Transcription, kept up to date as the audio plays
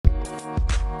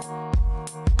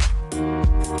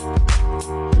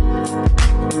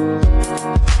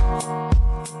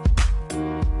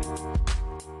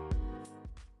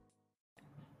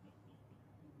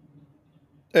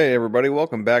Hey everybody,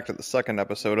 welcome back to the second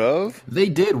episode of They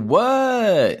did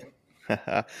what?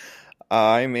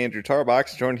 I'm Andrew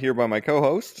Tarbox, joined here by my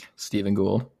co-host. Stephen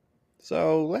Gould.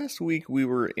 So last week we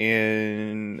were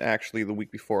actually the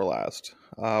week before last,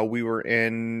 we were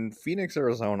in Phoenix,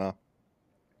 Arizona.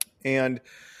 And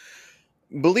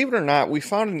believe it or not, we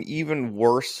found an even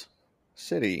worse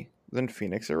city than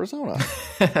Phoenix, Arizona.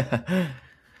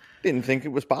 Didn't think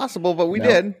it was possible, but we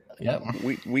did. Yep.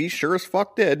 We sure as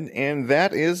fuck did, and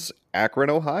that is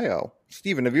Akron, Ohio.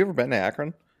 Steven, have you ever been to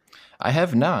Akron? I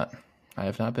have not. I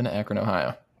have not been to Akron,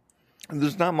 Ohio.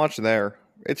 There's not much there.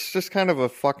 It's just kind of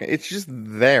it's just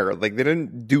there. Like, they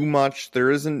didn't do much. There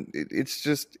isn't, it's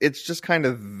just kind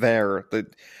of there.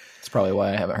 That's probably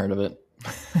why I haven't heard of it.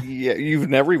 Yeah, you've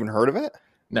never even heard of it?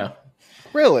 No.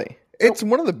 Really? It's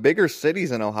one of the bigger cities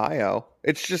in Ohio.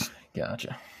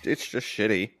 Gotcha. It's just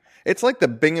shitty. It's like the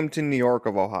Binghamton, New York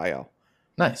of Ohio.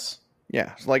 Nice.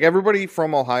 Yeah. It's like everybody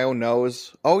from Ohio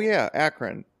knows, oh yeah,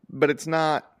 Akron. But it's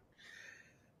not,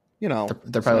 They're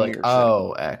probably like,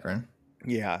 oh, Akron.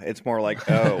 Yeah, it's more like,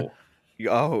 oh,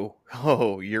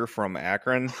 you're from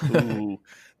Akron? Ooh,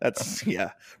 that's,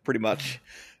 yeah, pretty much.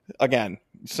 Again,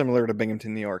 similar to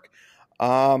Binghamton, New York.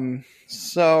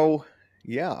 So,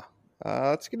 yeah,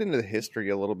 let's get into the history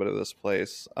a little bit of this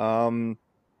place.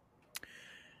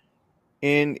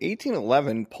 In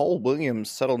 1811, Paul Williams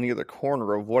settled near the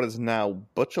corner of what is now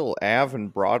Butchell Ave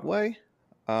and Broadway.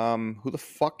 Who the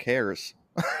fuck cares?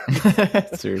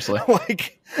 Seriously.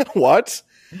 Like, what?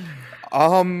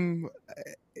 You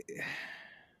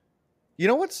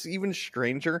know what's even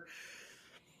stranger?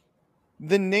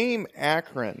 The name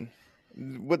Akron,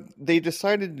 what they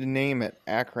decided to name it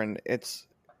Akron, it's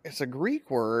a Greek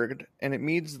word and it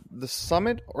means the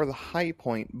summit or the high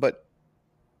point, but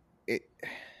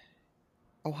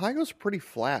Ohio's pretty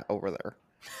flat over there.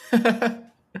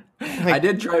 I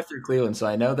did drive through Cleveland, so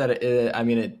I know that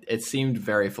it seemed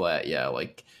very flat. Yeah,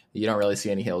 like you don't really see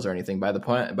any hills or anything. By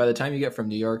the time you get from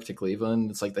New York to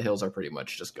Cleveland, it's like the hills are pretty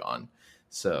much just gone.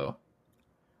 So,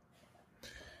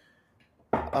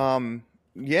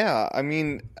 yeah, I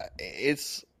mean,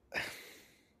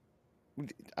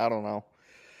 I don't know.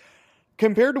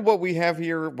 Compared to what we have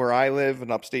here where I live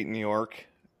in upstate New York,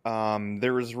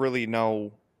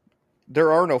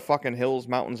 there are no fucking hills,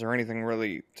 mountains, or anything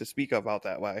really to speak of out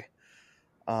that way.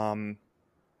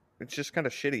 It's just kind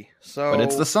of shitty. So, but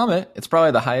it's the summit. It's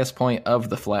probably the highest point of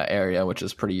the flat area, which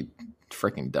is pretty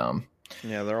freaking dumb.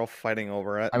 Yeah, they're all fighting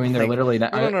over it. I mean, they're literally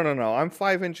not. No. I'm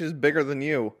 5 inches bigger than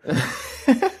you.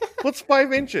 What's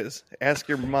 5 inches? Ask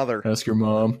your mother. Ask your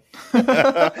mom.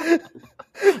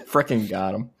 Freaking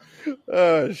got him.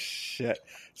 Oh, shit.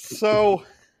 So,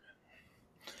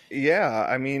 yeah,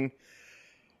 I mean,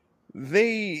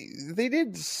 they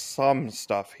did some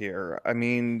stuff here. I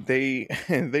mean, they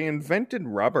invented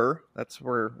rubber. This is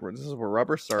where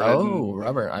rubber started. Oh,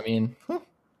 rubber. I mean,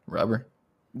 rubber.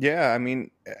 Yeah, I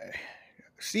mean,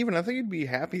 Steven, I think you'd be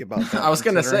happy about that. I was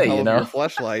gonna say, your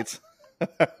fleshlights.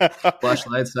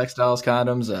 Flashlights, textiles,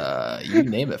 condoms, you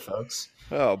name it, folks.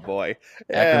 Oh boy,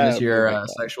 Akron is your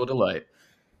sexual delight.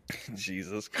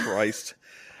 Jesus Christ.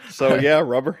 So yeah,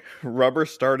 rubber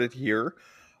started here.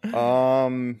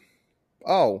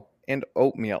 Oh, and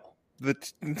oatmeal.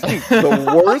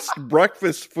 The worst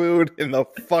breakfast food in the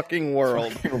fucking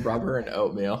world. Rubber and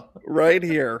oatmeal. Right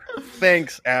here.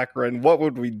 Thanks, Akron. What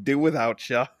would we do without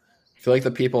you? I feel like the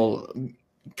people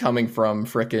coming from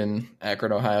frickin'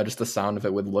 Akron, Ohio, just the sound of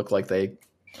it would look like they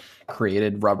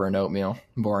created rubber and oatmeal.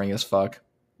 Boring as fuck.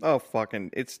 Oh,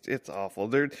 fucking, it's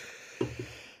awful.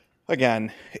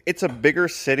 Again, it's a bigger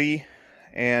city,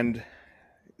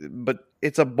 but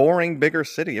it's a boring bigger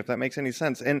city, if that makes any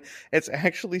sense. And it's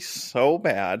actually so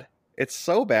bad. It's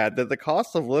so bad that the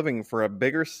cost of living for a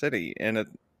bigger city in a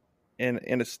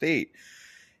state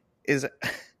is a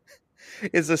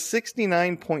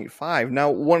 69.5. Now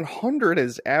 100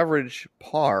 is average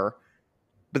par,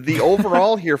 but the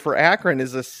overall here for Akron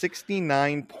is a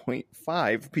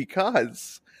 69.5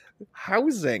 because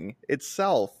housing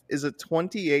itself is a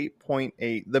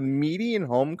 28.8. The median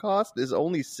home cost is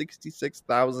only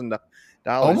 $66,000.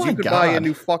 Oh my You could buy a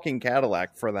new fucking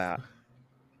Cadillac for that.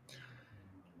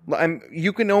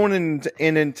 You can own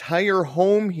an entire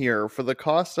home here for the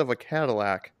cost of a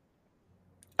Cadillac.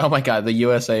 Oh my god, the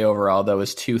USA overall though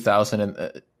is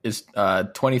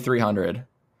 2,300.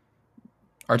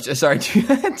 Or sorry,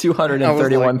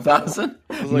 231,000.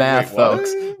 Like, Math, wait,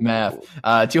 folks. Math.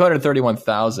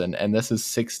 231,000, and this is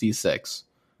 66.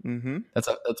 Mm-hmm. That's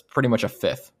pretty much a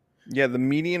fifth. Yeah, the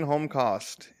median home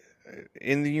cost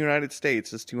in the United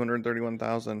States is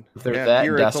 231,000. They're Yeah, that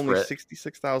here it's only desperate.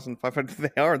 66,500.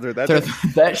 They are. They're that. They're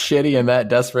that shitty and that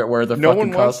desperate where the No fucking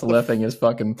one wants cost of living is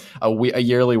fucking a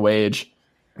yearly wage.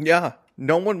 Yeah,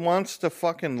 no one wants to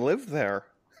fucking live there.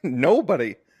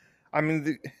 Nobody. I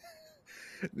mean,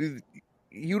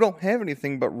 you don't have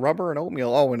anything but rubber and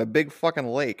oatmeal. Oh, and a big fucking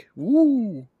lake.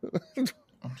 Woo!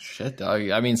 Oh, shit, dog.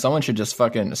 I mean, someone should just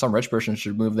fucking, some rich person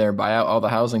should move there, buy out all the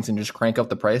housings, and just crank up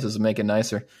the prices and make it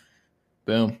nicer.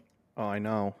 Boom. Oh, I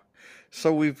know.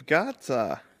 So we've got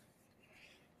the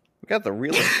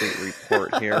real estate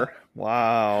report here.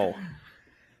 Wow.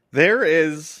 There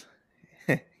is.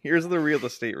 Here's the real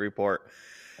estate report.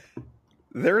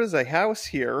 There is a house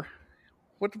here.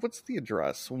 What's the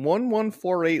address?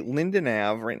 1148 Linden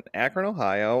Ave in Akron,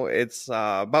 Ohio. It's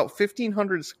about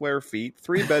 1,500 square feet,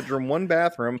 3-bedroom, 1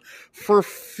 bathroom, for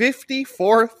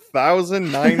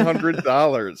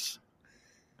 $54,900.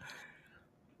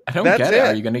 I don't get it.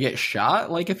 Are you going to get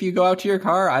shot? Like if you go out to your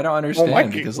car? I don't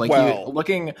understand because like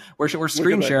we're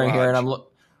screen sharing here, and I'm oh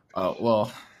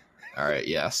well. All right,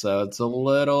 yeah. So it's a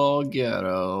little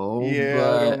ghetto. Yeah,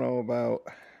 but I don't know about.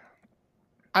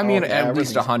 I mean, at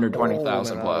least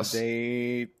 120,000 plus.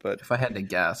 Date, but if I had to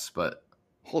guess, but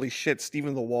holy shit,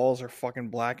 Steven, the walls are fucking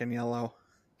black and yellow.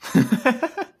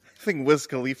 I think Wiz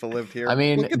Khalifa lived here. I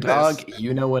mean, dog,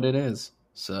 you know what it is.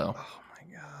 So. Oh my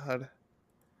god.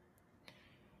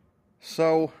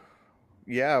 So,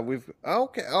 yeah, we've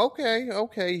okay.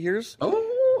 Here's all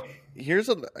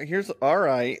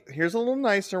right. Here's a little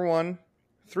nicer one.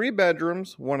 3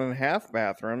 bedrooms, 1.5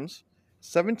 bathrooms,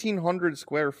 1,700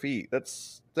 square feet.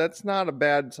 That's not a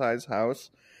bad size house.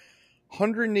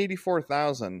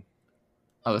 184,000.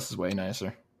 Oh, this is way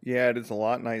nicer. Yeah, it is a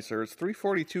lot nicer. It's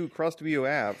 342 Crestview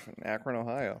Ave in Akron,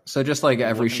 Ohio. So just like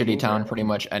every shitty town, pretty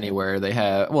much anywhere they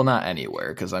have, well, not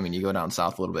anywhere, because I mean, you go down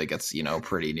south a little bit, it gets,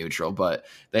 pretty neutral, but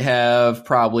they have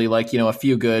probably like, a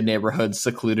few good neighborhoods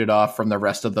secluded off from the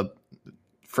rest of the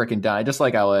freaking die, just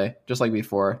like LA, just like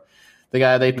before.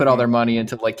 They put all their money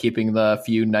into like keeping the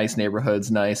few nice neighborhoods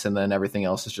nice, and then everything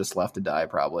else is just left to die,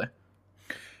 probably.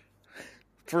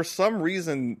 For some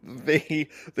reason, they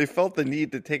felt the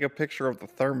need to take a picture of the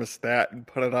thermostat and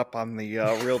put it up on the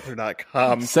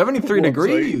Realtor.com. 73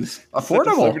 degrees,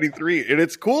 affordable. 73, and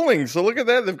it's cooling. So look at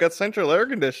that; they've got central air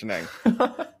conditioning.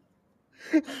 oh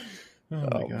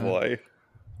boy,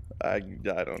 I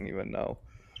don't even know.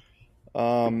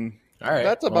 All right,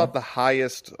 that's about the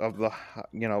highest of the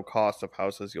cost of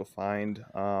houses you'll find.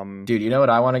 Dude, you know what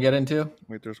I want to get into?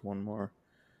 Wait, there's one more.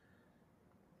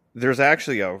 There's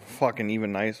actually a fucking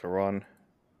even nicer one.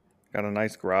 Got a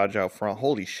nice garage out front.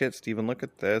 Holy shit, Steven, look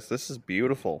at this. This is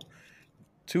beautiful.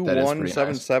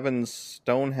 2177 nice.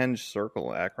 Stonehenge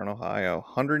Circle, Akron, Ohio.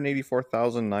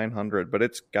 184,900, but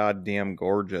it's goddamn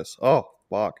gorgeous. Oh,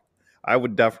 fuck. I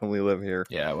would definitely live here.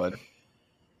 Yeah, I would.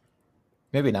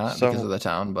 Maybe not because of the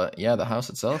town, but yeah, the house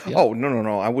itself. Yeah. Oh,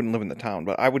 no. I wouldn't live in the town,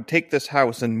 but I would take this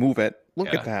house and move it.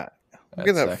 Look at that. Look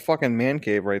at that fucking man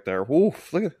cave right there.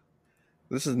 Oof, look at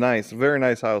this is nice. Very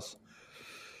nice house.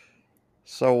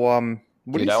 So, what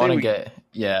do you say? I want to get...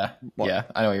 Yeah. What? Yeah,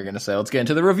 I know what you're going to say. Let's get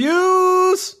into the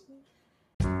reviews!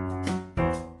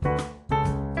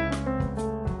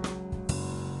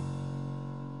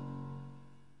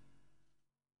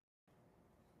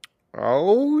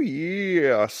 Oh,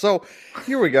 yeah. So,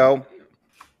 here we go.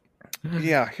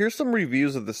 Yeah, here's some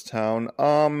reviews of this town.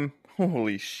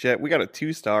 Holy shit. We got a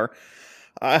 2-star.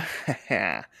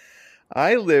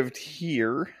 I lived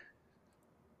here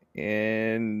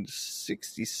in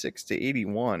 66 to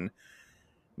 81.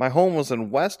 My home was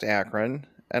in West Akron,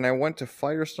 and I went to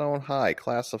Firestone High,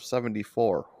 class of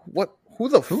 74. What? Who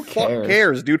the fuck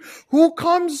cares, dude? Who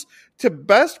comes to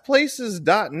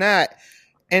bestplaces.net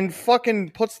and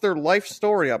fucking puts their life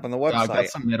story up on the website?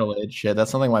 That's some middle-aged shit.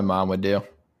 That's something my mom would do.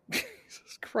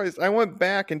 Jesus Christ. I went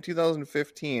back in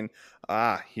 2015.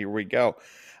 Here we go.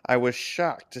 I was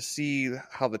shocked to see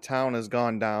how the town has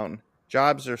gone down.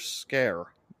 Jobs are scare.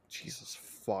 Jesus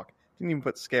fuck. Didn't even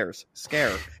put scares.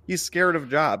 Scare. He's scared of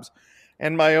jobs.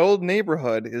 And my old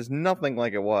neighborhood is nothing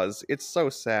like it was. It's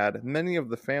so sad. Many of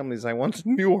the families I once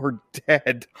knew are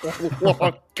dead.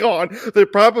 Long gone. They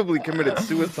probably committed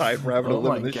suicide for having to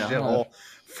live in this shithole.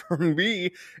 For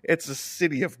me, it's a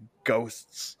city of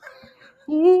ghosts.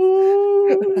 and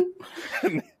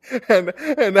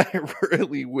I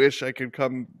really wish I could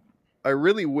come. I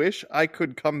really wish I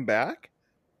could come back.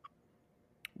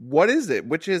 What is it?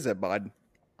 Which is it, bud?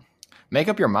 Make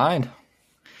up your mind.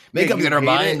 Make up your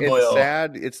mind, boy. It's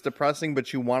sad. It's depressing,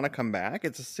 but you want to come back.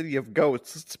 It's a city of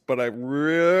ghosts, but I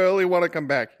really want to come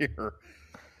back here.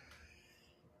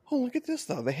 Oh, look at this,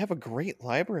 though. They have a great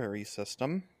library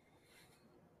system.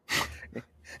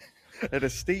 at a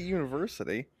state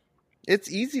university.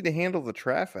 It's easy to handle the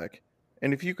traffic,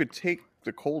 and if you could take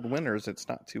the cold winters, it's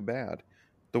not too bad.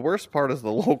 The worst part is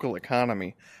the local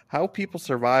economy. How people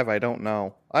survive, I don't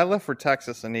know. I left for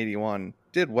Texas in 81,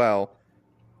 did well,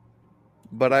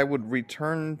 but I would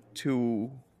return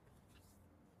to...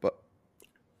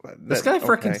 This guy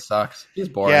freaking sucks. He's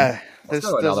boring. Yeah, this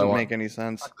doesn't make any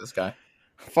sense. Fuck this guy.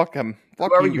 Fuck him. Fuck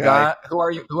whoever you guy.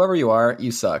 Whoever you are,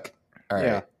 you suck. All right.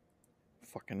 Yeah.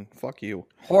 Fucking fuck you.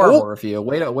 Horrible review.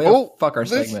 Way to fuck our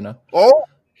segment up. Oh,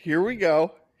 here we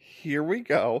go.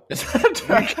 Yeah.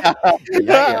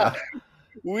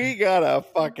 We got a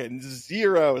fucking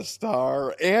 0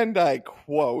 star, and I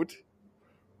quote,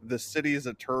 "The city is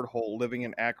a turd hole, living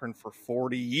in Akron for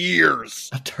 40 years.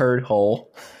 A turd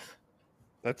hole.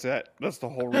 That's it. That's the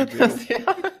whole review.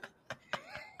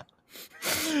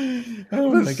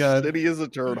 Oh my god. The city is a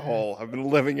turd hole. I've been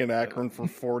living in Akron for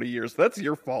 40 years. That's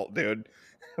your fault, dude.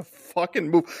 Fucking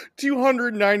move.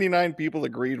 299 people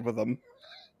agreed with him.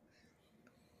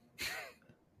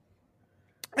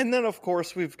 And then, of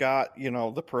course, we've got,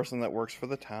 the person that works for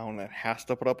the town that has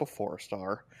to put up a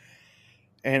 4-star.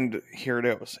 And here it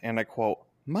is. And I quote,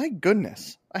 "My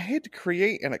goodness, I had to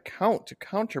create an account to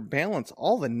counterbalance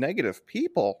all the negative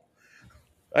people.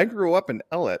 I grew up in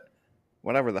Ellet,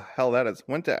 whatever the hell that is,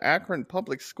 went to Akron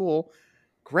Public School,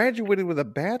 graduated with a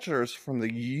bachelor's from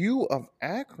the U of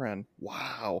Akron."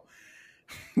 Wow.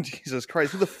 Jesus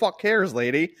Christ, who the fuck cares,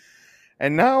 lady?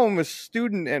 "And now I'm a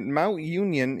student at Mount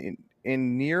Union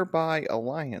in nearby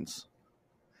Alliance.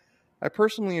 I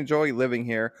personally enjoy living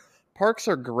here. Parks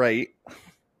are great."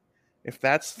 If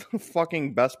that's the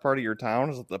fucking best part of your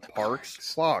town, is the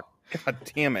parks? Fuck. God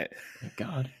damn it.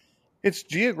 God. Its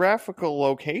geographical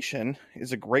location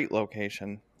is a great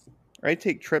location. I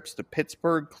take trips to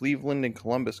Pittsburgh, Cleveland, and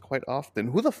Columbus quite often.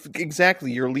 Who the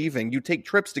exactly you're leaving? You take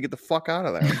trips to get the fuck out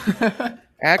of there.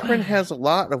 Akron has a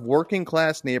lot of working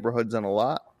class neighborhoods, and a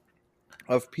lot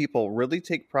of people really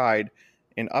take pride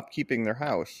in upkeeping their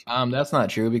house. That's not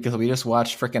true, because we just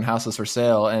watched freaking Houses for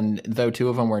Sale, and though 2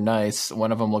 of them were nice,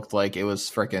 one of them looked like it was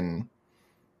freaking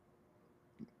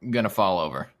gonna fall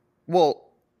over. Well,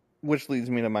 which leads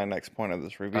me to my next point of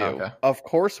this review. Okay. Of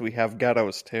course, we have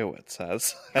ghettos too. It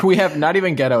says we have not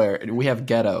even ghetto area. We have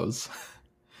ghettos.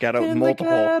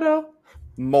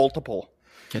 Multiple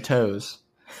ghettos.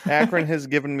 Akron has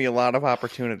given me a lot of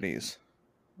opportunities.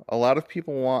 A lot of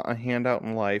people want a handout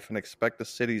in life and expect the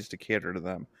cities to cater to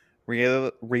them.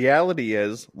 Reality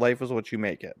is, life is what you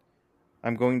make it.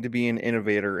 I'm going to be an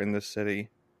innovator in this city,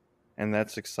 and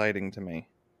that's exciting to me.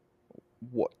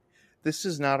 What? This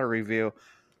is not a review.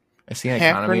 I see an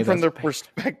economy Akron from the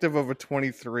perspective of a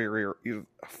 23-year-old.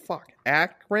 Fuck.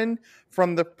 Akron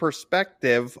from the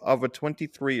perspective of a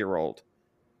 23-year-old.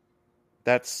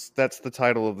 That's the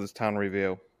title of this town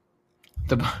review.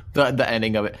 The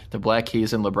ending of it. The Black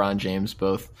Keys and LeBron James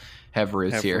both have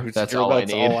roots here. That's all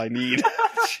I need.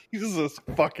 Jesus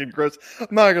fucking Christ. I'm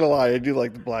not gonna lie, I do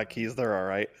like the Black Keys. They're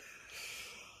alright.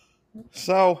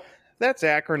 So, that's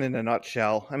Akron in a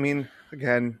nutshell. I mean,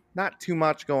 again, not too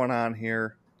much going on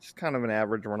here. Just kind of an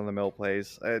average run-of-the-mill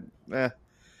place.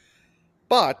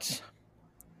 But,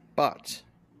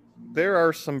 there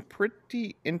are some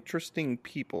pretty interesting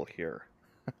people here.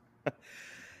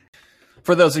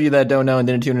 For those of you that don't know and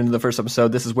didn't tune into the first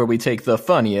episode, this is where we take the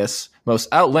funniest,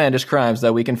 most outlandish crimes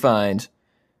that we can find,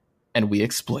 and we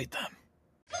exploit them.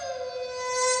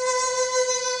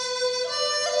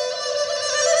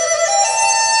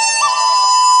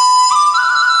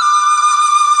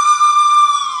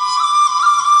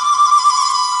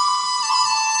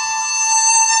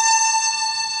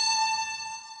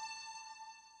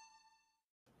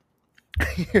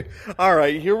 All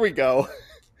right, here we go.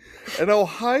 An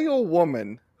Ohio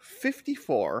woman,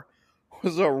 54,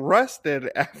 was arrested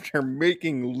after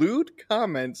making lewd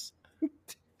comments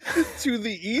to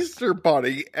the Easter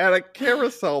Bunny at a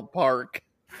carousel park.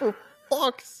 For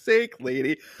fuck's sake,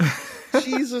 lady.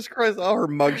 Jesus Christ. Oh, her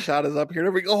mugshot is up here.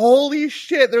 And go, holy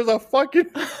shit, there's a photo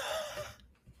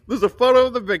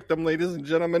of the victim, ladies and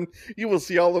gentlemen. You will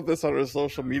see all of this on our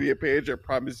social media page. I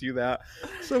promise you that.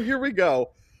 So here we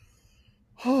go.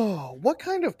 Oh, what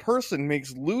kind of person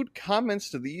makes lewd comments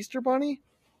to the Easter Bunny?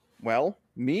 Well,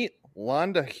 meet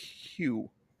Londa Hugh.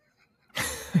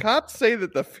 Cops say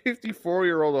that the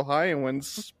 54-year-old Ohioan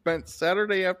spent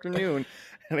Saturday afternoon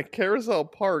at a carousel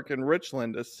park in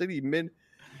Richland, a city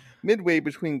midway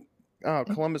between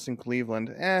Columbus and Cleveland.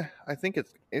 I think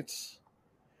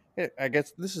I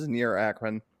guess this is near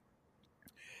Akron.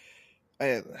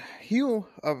 Hugh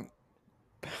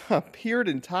appeared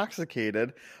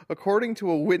intoxicated, according to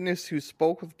a witness who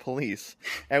spoke with police.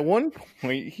 At one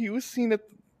point, he was seen at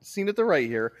scene at the right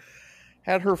here,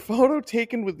 had her photo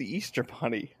taken with the Easter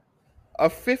Bunny. A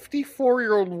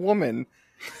 54-year-old woman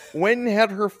went and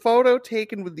had her photo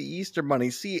taken with the Easter Bunny.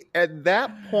 See, at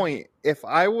that point, if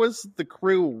I was the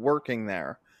crew working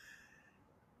there,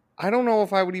 I don't know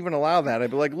if I would even allow that.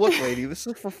 I'd be like, look, lady, this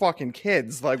is for fucking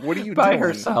kids. Like, what are you by doing?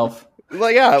 herself.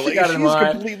 Like, yeah, She like, got in she's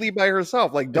line. completely by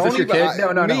herself. Like, Is don't this your even.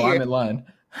 kid? No, I'm in line.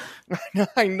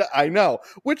 I know.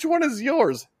 Which one is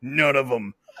yours? None of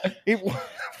them.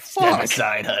 Step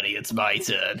aside, honey. It's my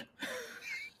turn.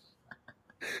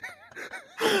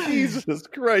 Jesus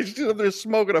Christ. She's up there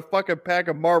smoking a fucking pack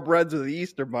of Marbreds with the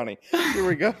Easter Bunny. Here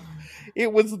we go.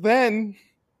 It was then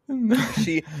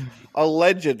she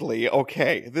allegedly,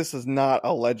 okay, this is not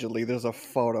allegedly, there's a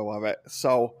photo of it.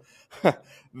 So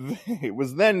it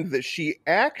was then that she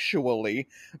actually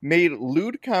made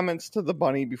lewd comments to the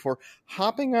bunny before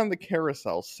hopping on the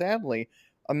carousel. Sadly,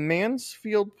 a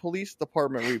Mansfield Police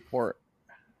Department report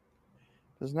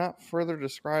does not further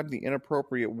describe the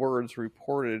inappropriate words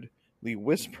reportedly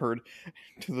whispered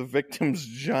to the victim's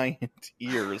giant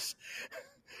ears.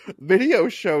 Video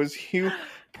shows Hugh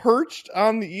perched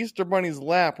on the Easter Bunny's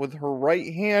lap with her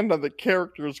right hand on the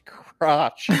character's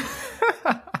crotch.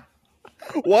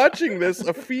 Watching this,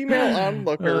 a female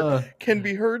onlooker can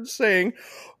be heard saying,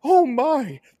 "Oh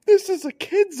my, this is a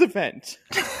kids' event."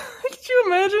 Could you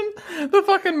imagine the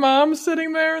fucking mom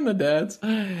sitting there and the dads?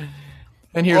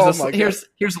 And here's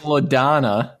here's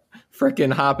LaDonna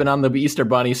freaking hopping on the Easter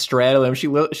Bunny, straddling him.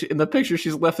 She in the picture,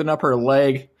 she's lifting up her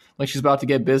leg like she's about to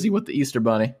get busy with the Easter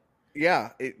Bunny. Yeah,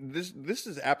 this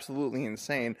is absolutely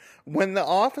insane. When the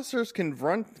officers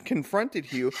confronted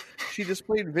Hugh, she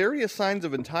displayed various signs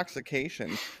of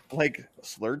intoxication, like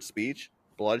slurred speech,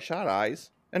 bloodshot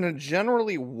eyes, and a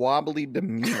generally wobbly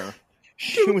demeanor.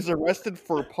 She was arrested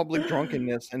for public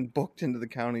drunkenness and booked into the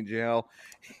county jail.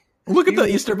 Look at the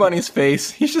Easter Bunny's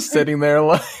face. He's just sitting there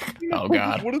like, oh,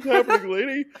 God. What is happening,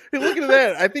 lady? Hey, look at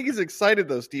that. I think he's excited,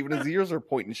 though, Steven. His ears are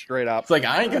pointing straight up. It's like,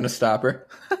 I ain't going to stop her.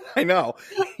 I know.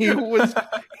 He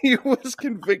was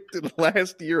convicted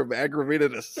last year of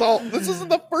aggravated assault. This isn't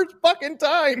the first fucking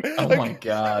time. Oh, my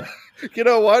God. You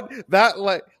know what?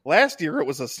 Last year, it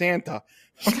was a Santa.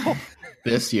 So,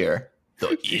 this year,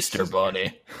 the Easter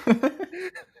Bunny.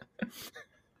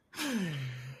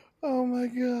 Oh, my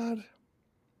God.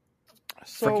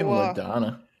 So, freaking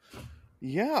LaDonna.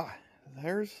 Yeah,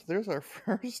 there's our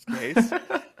first case.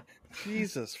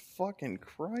 Jesus fucking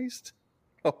Christ!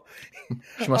 Oh,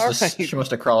 she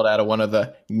must have crawled out of one of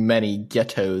the many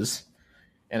ghettos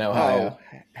in Ohio.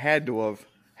 Oh, had to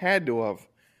have.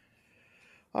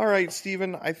 All right,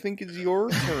 Steven, I think it's your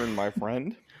turn, my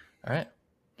friend. All right,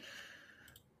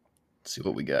 let's see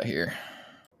what we got here.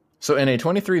 So, in a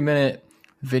 23-minute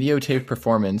videotaped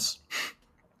performance,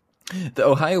 the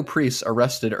Ohio priest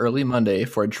arrested early Monday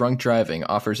for drunk driving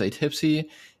offers a tipsy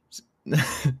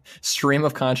stream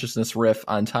of consciousness riff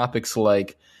on topics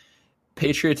like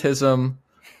patriotism.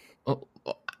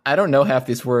 I don't know half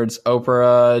these words.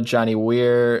 Oprah, Johnny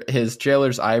Weir, his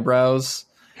jailer's eyebrows,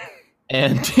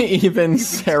 and even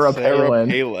Sarah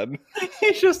Palin.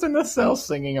 He's just in the cell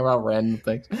singing about random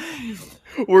things.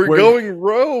 We're going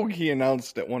rogue, he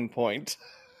announced at one point.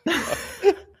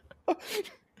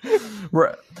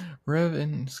 Rev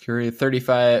Insecurity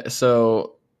 35.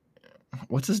 So,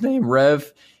 what's his name?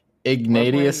 Rev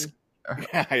Ignatius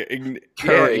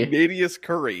Curry. Ignatius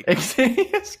Curry.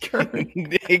 Ignatius Curry.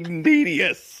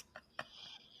 Ignatius.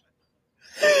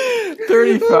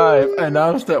 35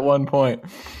 announced at one point,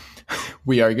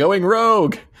 "We are going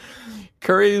rogue."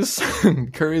 Curry's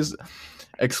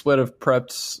expletive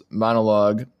prepped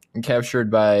monologue, captured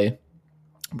by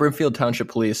Brimfield Township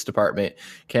Police Department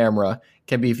camera,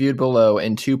 can be viewed below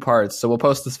in two parts. So we'll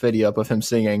post this video up of him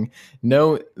singing.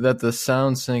 Note that the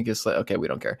sound sync is like, okay, we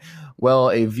don't care. Well,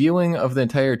 a viewing of the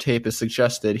entire tape is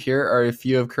suggested. Here are a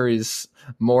few of Curry's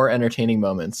more entertaining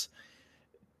moments.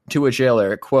 To a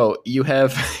jailer, quote, you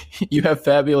have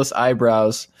fabulous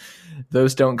eyebrows.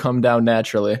 Those don't come down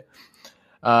naturally.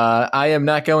 I am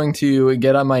not going to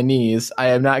get on my knees. I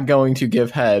am not going to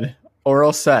give head.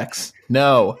 Oral sex.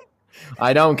 No.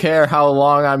 I don't care how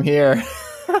long I'm here.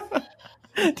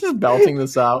 Just belting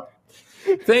this out.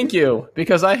 Thank you,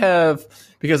 because I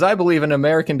believe in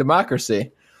American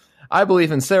democracy. I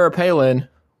believe in Sarah Palin.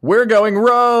 We're going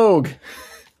rogue.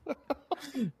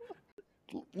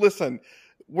 Listen,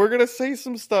 we're going to say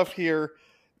some stuff here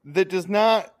that does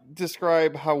not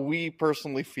describe how we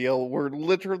personally feel. We're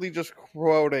literally just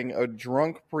quoting a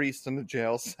drunk priest in a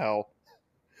jail cell.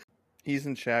 He's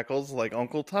in shackles like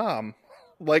Uncle Tom.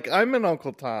 Like I'm an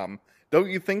Uncle Tom. Don't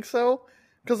you think so?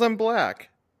 Because I'm black.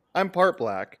 I'm part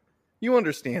black. You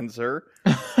understand, sir.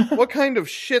 What kind of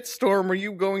shitstorm are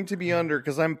you going to be under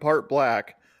because I'm part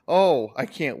black? Oh, I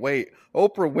can't wait.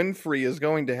 Oprah Winfrey is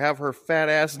going to have her fat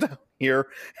ass down here,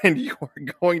 and you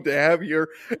are going to have your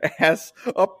ass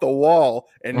up the wall,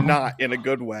 and not in a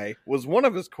good way, was one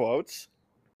of his quotes.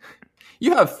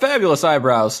 You have fabulous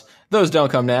eyebrows. Those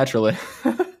don't come naturally.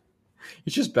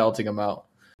 He's just belting them out.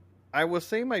 I will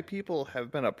say my people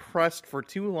have been oppressed for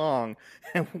too long.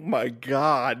 And oh my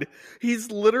God, he's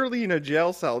literally in a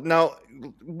jail cell. Now,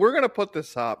 we're going to put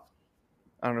this up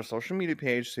on our social media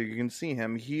page so you can see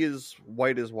him. He is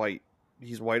white as white.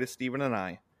 He's white as Steven and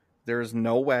I. There is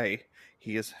no way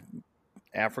he is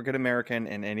African American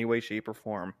in any way, shape, or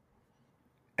form.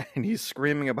 And he's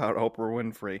screaming about Oprah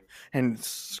Winfrey and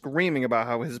screaming about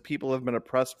how his people have been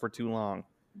oppressed for too long.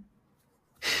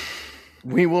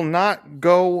 We will not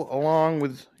go along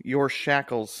with your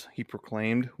shackles, he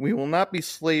proclaimed. We will not be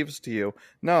slaves to you.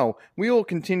 No, we will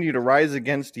continue to rise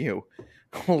against you.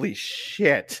 Holy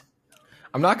shit.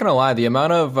 I'm not going to lie. The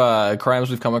amount of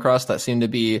crimes we've come across that seem to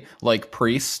be like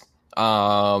priests,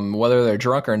 whether they're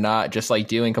drunk or not, just like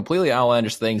doing completely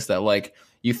outlandish things that like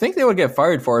you think they would get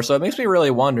fired for. So it makes me really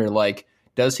wonder, like,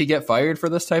 does he get fired for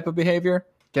this type of behavior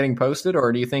getting posted?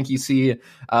 Or do you think you see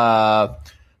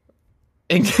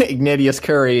Ignatius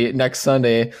Curry next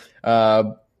Sunday?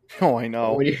 Oh, I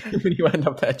know. When you end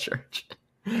up at church.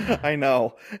 I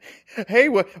know. Hey,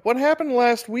 what happened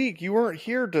last week? You weren't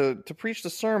here to preach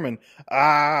the sermon.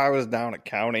 I was down at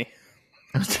county.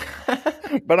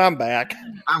 But I'm back.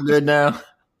 I'm good now.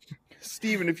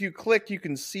 Steven, if you click, you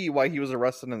can see why he was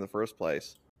arrested in the first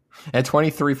place. At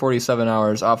 23:47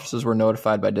 hours, officers were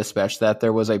notified by dispatch that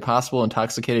there was a possible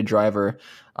intoxicated driver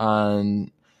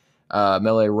on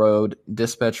Melee Road.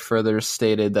 Dispatch further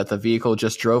stated that the vehicle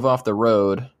just drove off the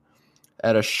road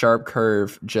at a sharp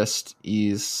curve just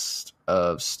east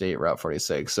of State Route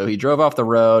 46. So he drove off the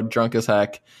road, drunk as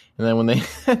heck, and then when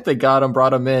they got him,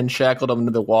 brought him in, shackled him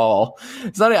to the wall.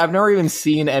 I've never even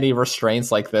seen any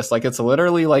restraints like this. Like, it's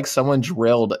literally like someone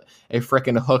drilled a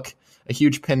freaking hook, a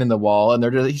huge pin in the wall, and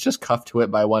he's just cuffed to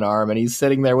it by one arm, and he's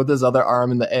sitting there with his other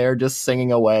arm in the air, just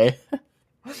singing away,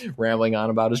 rambling on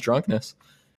about his drunkenness.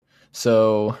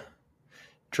 So,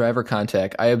 driver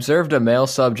contact. I observed a male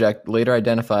subject later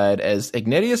identified as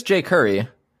Ignatius J. Curry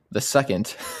the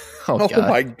second. Oh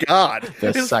my God.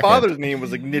 His father's name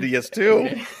was Ignatius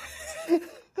too.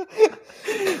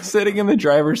 Sitting in the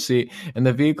driver's seat, and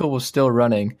the vehicle was still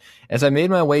running. As I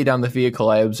made my way down the vehicle,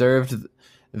 I observed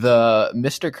the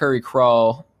Mr. Curry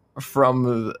crawl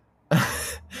from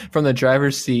the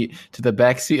driver's seat to the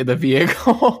back seat of the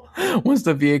vehicle. Once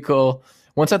at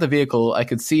the vehicle, I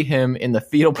could see him in the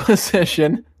fetal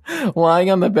position, lying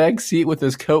on the back seat with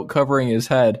his coat covering his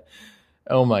head.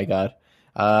 Oh my God.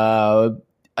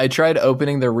 I tried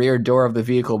opening the rear door of the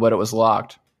vehicle, but it was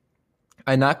locked.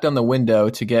 I knocked on the window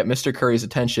to get Mr. Curry's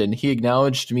attention. He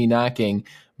acknowledged me knocking,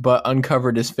 but by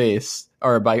uncovering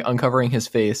his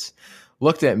face,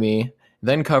 looked at me,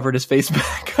 then covered his face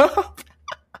back up.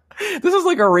 This is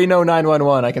like a Reno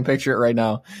 911. I can picture it right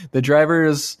now. The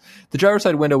driver's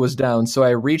side window was down, so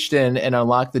I reached in and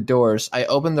unlocked the doors. I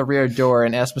opened the rear door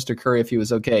and asked Mr. Curry if he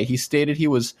was okay. He stated he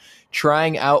was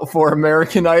trying out for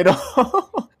American Idol.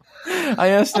 I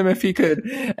asked him if he could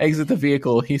exit the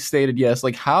vehicle. He stated yes.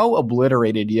 Like, how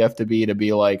obliterated do you have to be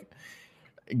like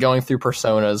going through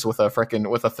personas with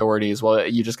authorities while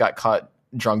you just got caught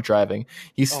drunk driving?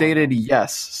 He stated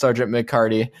yes, Sergeant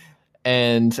McCarty,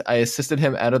 and I assisted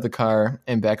him out of the car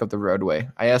and back up the roadway.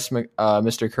 I asked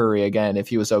Mr. Curry again if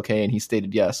he was okay, and he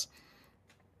stated yes.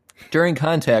 During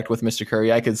contact with Mr.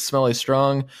 Curry, I could smell a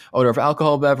strong odor of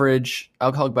alcoholic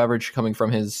beverage coming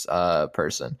from his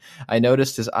person. I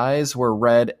noticed his eyes were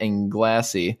red and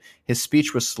glassy. His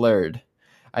speech was slurred.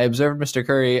 I observed Mr.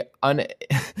 Curry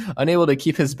unable to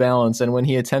keep his balance, and when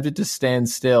he attempted to stand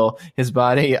still, his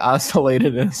body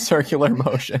oscillated in a circular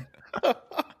motion.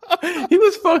 He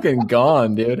was fucking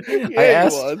gone, dude. Yeah,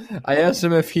 I asked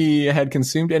him if he had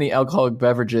consumed any alcoholic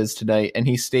beverages tonight, and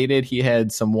he stated he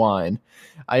had some wine.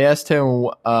 I asked him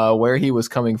where he was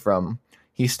coming from.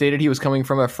 He stated he was coming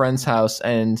from a friend's house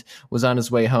and was on his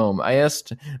way home. I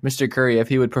asked Mr. Curry if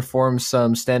he would perform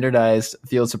some standardized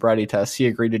field sobriety tests. He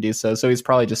agreed to do so, so he's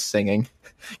probably just singing.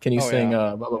 Can you sing?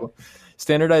 Yeah. Blah, blah, blah.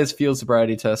 Standardized field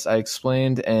sobriety tests. I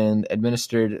explained and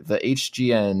administered the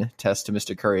HGN test to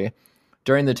Mr. Curry.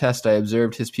 During the test, I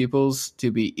observed his pupils to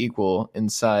be equal in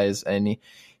size, and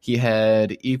he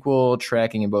had equal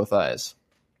tracking in both eyes.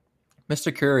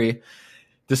 Mr. Curry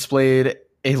displayed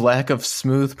a lack of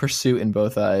smooth pursuit in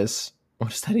both eyes.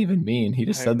 What does that even mean? He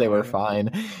just said they were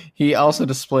fine. He also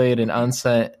displayed an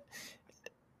onset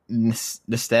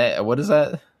what is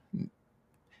that?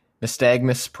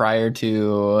 nystagmus prior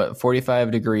to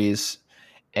 45 degrees,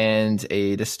 and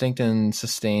a distinct and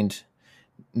sustained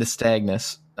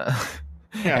nystagmus Yeah,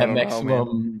 I at don't know, man.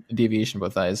 maximum deviation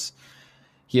both eyes.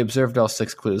 He observed all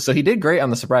 6 clues. So he did great on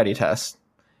the sobriety test,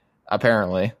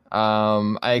 apparently.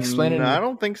 I explained No, I it.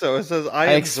 don't think so. It says I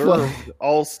I observed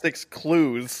all 6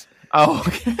 clues. Oh,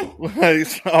 okay.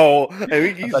 So I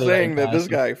think he's thought he saying like that this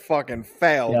passed. guy fucking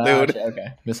failed, Yeah, dude. okay.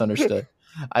 Misunderstood.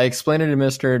 I explained and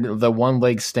administered the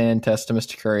one-leg stand test to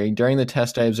Mr. Curry. During the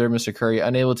test, I observed Mr. Curry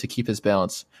unable to keep his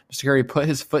balance. Mr. Curry put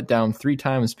his foot down 3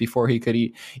 times before he could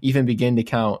even begin to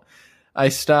count. I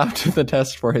stopped the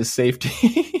test for his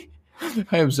safety.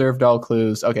 I observed all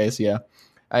clues. Okay, so yeah.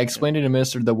 I explained and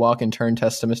administered the walk and turn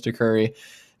test to Mr. Curry.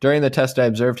 During the test, I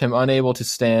observed him unable to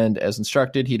stand as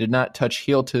instructed. He did not touch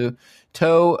heel to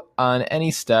toe on any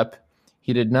step.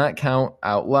 He did not count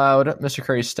out loud. Mr.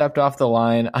 Curry stepped off the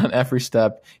line on every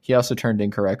step. He also turned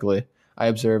incorrectly. I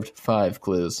observed 5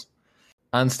 clues.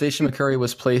 On station, McCurry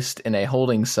was placed in a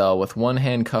holding cell with one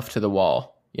hand cuffed to the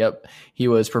wall. Yep. He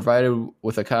was provided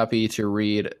with a copy to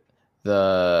read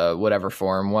the whatever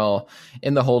form. Well,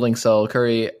 in the holding cell,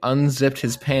 Curry unzipped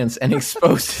his pants and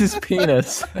exposed his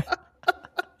penis.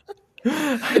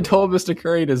 I told Mr.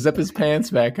 Curry to zip his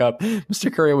pants back up.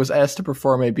 Mr. Curry was asked to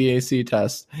perform a BAC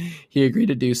test. He agreed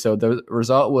to do so. The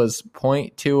result was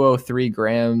 0.203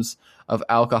 grams of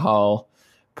alcohol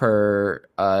per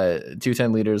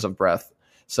 210 liters of breath.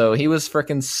 So he was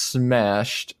freaking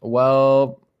smashed.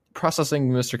 Well,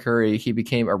 processing Mr. Curry, he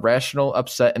became irrational,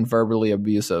 upset, and verbally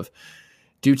abusive.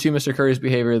 Due to Mr. Curry's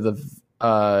behavior,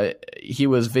 he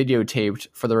was videotaped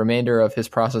for the remainder of his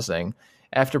processing.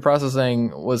 After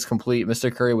processing was complete,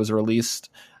 Mr. Curry was released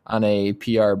on a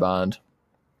PR bond.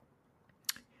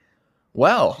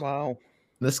 Well, Wow.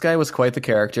 This guy was quite the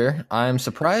character. I'm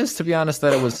surprised, to be honest,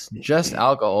 that it was just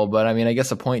alcohol, but I mean, I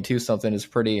guess a 0.2 something is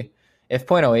pretty... If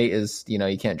 0.08 is,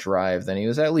 you can't drive, then he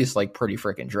was at least, like, pretty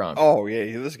freaking drunk. Oh,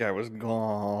 yeah, this guy was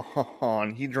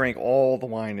gone. He drank all the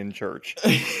wine in church.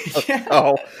 Yeah.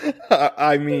 Oh,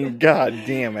 I mean, god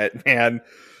damn it, man.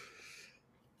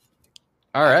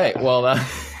 All right, well, that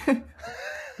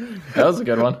was a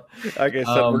good one. Like I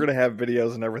said, we're going to have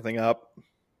videos and everything up.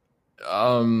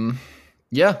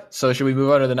 Yeah, so should we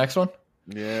move on to the next one?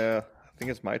 Yeah, I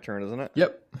think it's my turn, isn't it?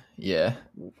 Yep. Yeah.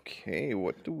 Okay,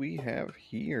 what do we have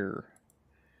here?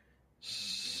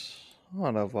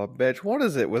 Son of a bitch. What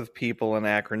is it with people in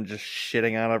Akron just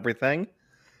shitting on everything?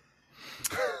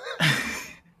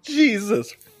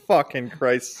 Jesus fucking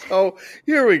Christ. So,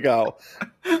 here we go.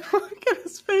 Look at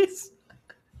his face.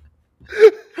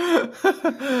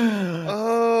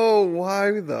 Oh,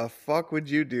 why the fuck would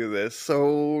you do this?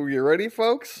 So, you ready,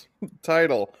 folks?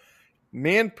 Title: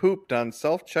 Man pooped on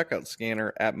self-checkout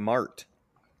scanner at Mart.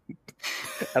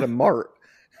 At a Mart.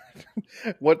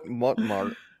 What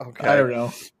Mart? Okay. I don't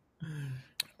know.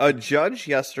 A judge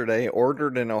yesterday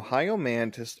ordered an Ohio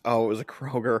man to... Oh, it was a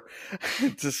Kroger.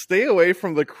 To stay away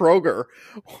from the Kroger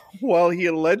while he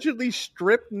allegedly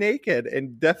stripped naked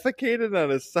and defecated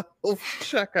on a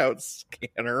self-checkout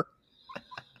scanner.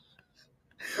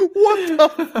 What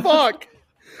the fuck?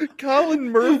 Colin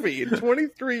Murphy,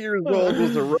 23 years old,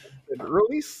 was arrested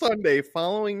early Sunday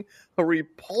following a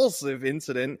repulsive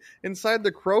incident inside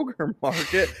the Kroger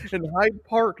market in Hyde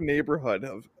Park neighborhood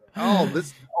of...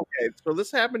 So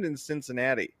this happened in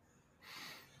Cincinnati.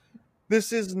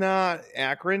 This is not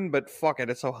Akron, but fuck it,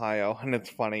 it's Ohio, and it's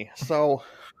funny. So,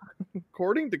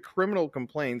 according to criminal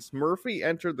complaints, Murphy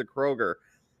entered the Kroger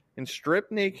and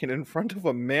stripped naked in front of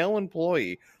a male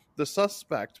employee. The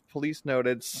suspect, police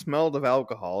noted, smelled of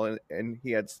alcohol and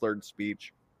he had slurred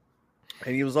speech.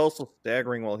 And he was also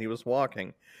staggering while he was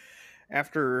walking.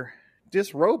 After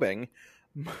disrobing,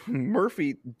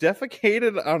 Murphy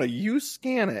defecated on a "You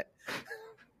Scan It."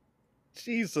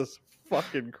 Jesus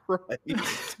fucking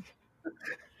Christ.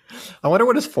 I wonder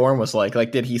what his form was like.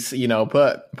 Like, did he,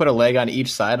 put a leg on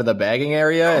each side of the bagging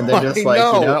area and then just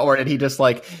or did he just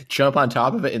like jump on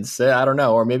top of it and sit? I don't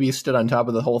know. Or maybe he stood on top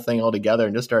of the whole thing altogether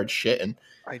and just started shitting.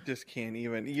 I just can't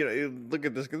even. Look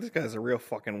at this. This guy's a real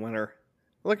fucking winner.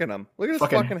 Look at him. Look at his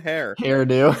fucking hair.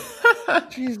 Hairdo.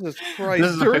 Jesus Christ.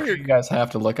 This is a picture you guys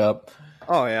have to look up.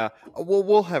 Oh, yeah. Well,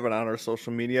 we'll have it on our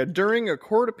social media. During a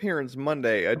court appearance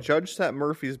Monday, a judge set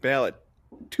Murphy's bail at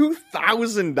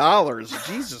 $2,000.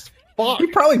 Jesus fuck. He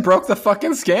probably broke the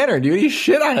fucking scanner, dude. He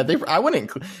shit on it. I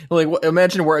wouldn't.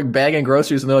 Imagine we're bagging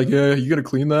groceries and they're like, yeah, you gonna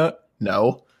clean that?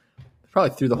 No. They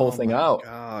probably threw the whole thing out.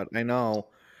 God, I know.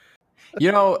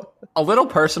 You know, a little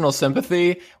personal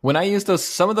sympathy. When I use those,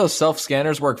 some of those self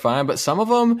scanners work fine, but some of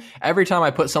them, every time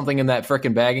I put something in that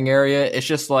frickin' bagging area, it's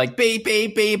just like beep,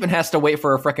 beep, beep, and has to wait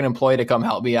for a frickin' employee to come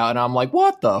help me out. And I'm like,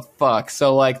 what the fuck?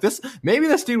 So like maybe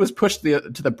this dude was pushed to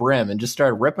the brim and just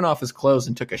started ripping off his clothes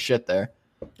and took a shit there.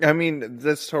 I mean,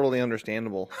 that's totally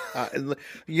understandable.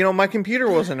 My computer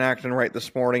wasn't acting right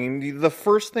this morning, and the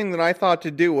first thing that I thought to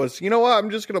do was, you know what,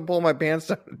 I'm just going to pull my pants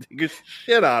down and take a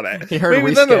shit on it. He heard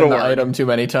we scan the item too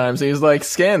many times. He's like,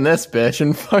 scan this bitch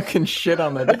and fucking shit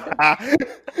on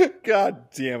the God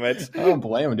damn it. I don't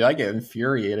blame him, dude. I get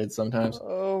infuriated sometimes.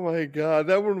 Oh my God.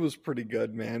 That one was pretty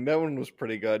good, man. That one was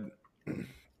pretty good.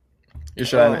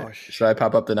 Should I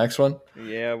pop up the next one?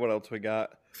 Yeah, what else we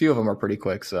got? A few of them are pretty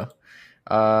quick, so...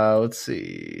 let's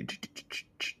see.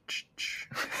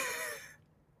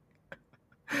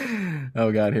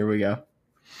 Oh God, here we go.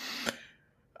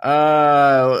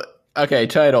 Okay,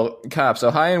 title: Cops.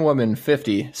 Ohioan woman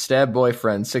 50 stabbed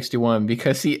boyfriend 61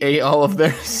 because he ate all of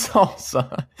their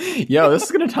salsa. Yo, this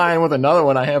is gonna tie in with another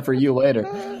one I have for you later,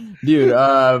 dude.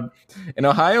 An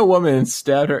Ohio woman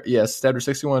stabbed her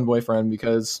 61 boyfriend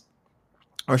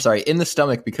in the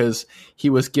stomach because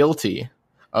he was guilty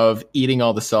of eating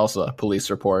all the salsa, police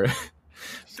report.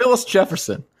 Phyllis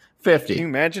Jefferson, 50. Can you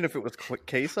imagine if it was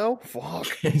queso? Fuck.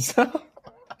 Queso?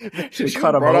 Should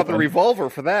have brought out the revolver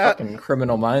for that. Fucking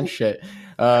criminal mind shit.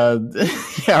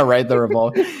 Yeah, right, the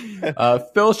revolver.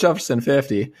 Phyllis Jefferson,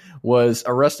 50, was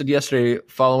arrested yesterday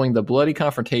following the bloody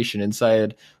confrontation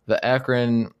inside the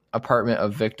Akron apartment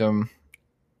of victim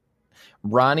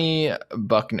Ronnie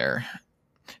Buckner.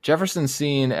 Jefferson,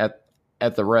 seen at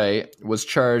the right, was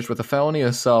charged with a felony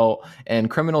assault and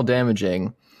criminal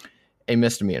damaging, a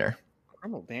misdemeanor.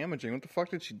 Criminal damaging? What the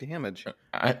fuck did she damage?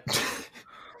 I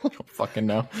don't fucking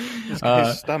know.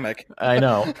 His stomach. I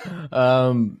know.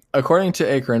 According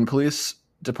to Akron Police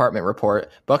Department report,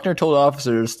 Buckner told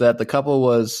officers that the couple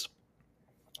was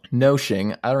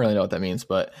noshing. I don't really know what that means,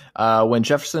 but when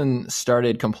Jefferson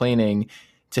started complaining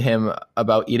to him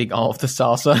about eating all of the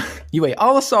salsa. You ate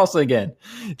all the salsa again.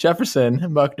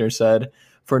 Jefferson, Buckner said,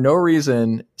 for no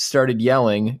reason, started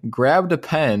yelling, grabbed a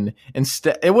pen, and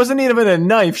it wasn't even a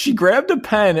knife. She grabbed a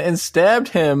pen and stabbed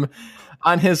him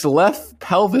on his left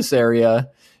pelvis area.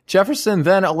 Jefferson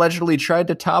then allegedly tried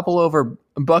to topple over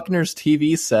Buckner's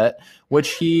TV set,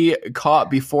 which he caught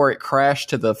before it crashed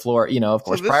to the floor. You know, of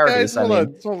course, prior to this. Hold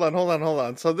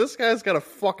on. So this guy's got a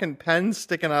fucking pen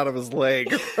sticking out of his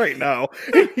leg right now.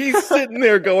 He's sitting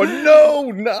there going,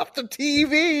 no, not the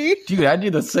TV. Dude, I do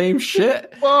the same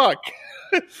shit. Fuck.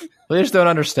 They just don't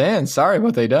understand. Sorry,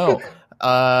 but they don't.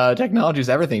 Technology is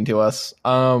everything to us.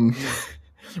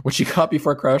 Which he caught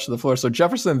before it crashed to the floor. So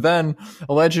Jefferson then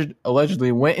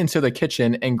allegedly went into the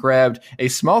kitchen and grabbed a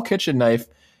small kitchen knife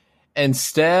and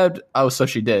stabbed. Oh, so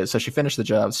she did. So she finished the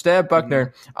job. Stabbed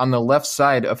Buckner on the left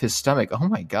side of his stomach. Oh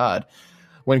my God.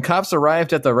 When cops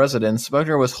arrived at the residence,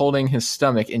 Buckner was holding his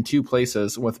stomach in two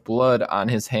places with blood on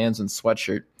his hands and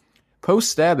sweatshirt.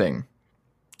 Post-stabbing,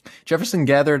 Jefferson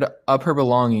gathered up her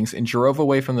belongings and drove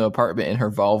away from the apartment in her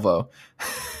Volvo.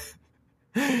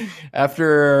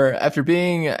 After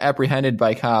being apprehended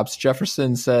by cops,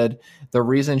 Jefferson said the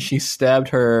reason she stabbed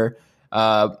her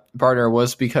partner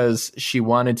was because she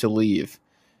wanted to leave.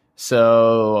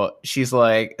 So she's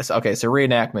like, okay, so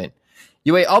reenactment.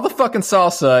 You ate all the fucking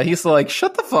salsa. He's like,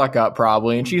 shut the fuck up,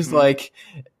 probably. And she's like,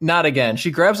 not again.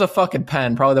 She grabs a fucking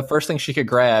pen, probably the first thing she could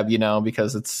grab, you know,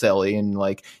 because it's silly and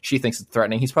like she thinks it's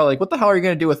threatening. He's probably like, what the hell are you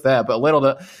going to do with that? But little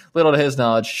to his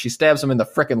knowledge, she stabs him in the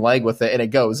freaking leg with it and it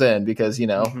goes in because, you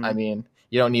know, I mean,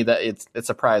 you don't need that. It's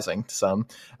surprising to some.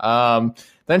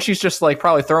 Then she's just like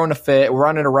probably throwing a fit,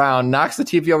 running around, knocks the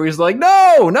TV over. He's like,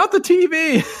 no, not the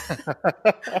TV.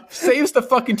 Saves the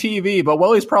fucking TV. But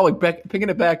while he's probably picking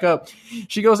it back up,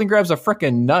 she goes and grabs a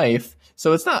freaking knife.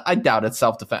 So it's not, I doubt it's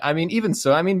self-defense. I mean, even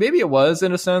so, I mean, maybe it was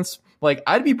in a sense. Like,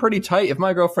 I'd be pretty tight if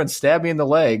my girlfriend stabbed me in the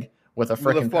leg with a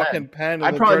freaking pen.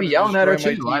 I'd probably be yelling at her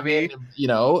too. I mean, you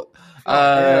know,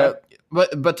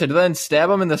 But to then stab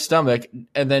him in the stomach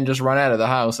and then just run out of the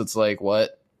house, it's like,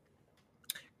 what?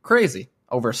 Crazy.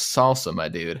 Over salsa, my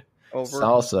dude.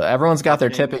 Salsa. Everyone's got their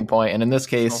tipping point, and in this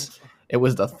case, it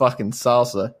was the fucking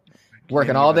salsa.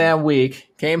 Working all damn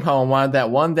week, came home, wanted that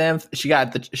one damn...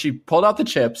 She pulled out the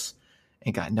chips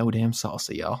and got no damn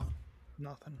salsa, y'all.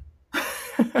 Nothing.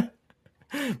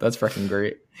 That's freaking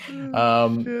great. All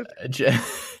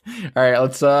right,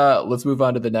 let's move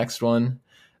on to the next one.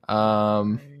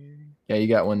 Yeah, you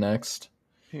got one next.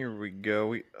 Here we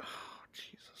go.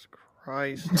 Jesus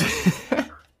Christ.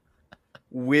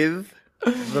 With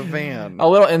The van. A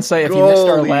little insight: if you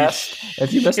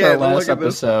missed our last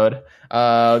episode,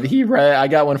 I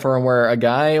got one for him where a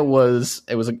guy was.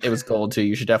 It was gold too.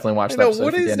 You should definitely watch that.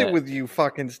 What is it with you,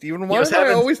 fucking Steven? Why am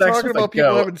I always talking about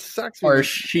people having sex with or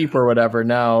sheep or whatever?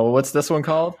 Now, what's this one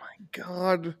called? Oh my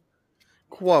God.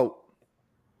 Quote: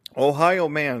 Ohio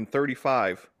man,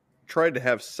 35, tried to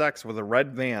have sex with a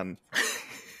red van.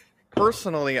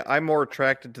 Personally, I'm more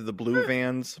attracted to the blue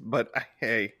vans, but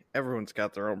hey, everyone's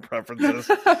got their own preferences.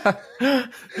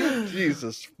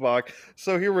 Jesus fuck.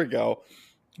 So here we go.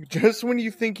 Just when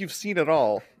you think you've seen it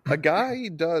all, a guy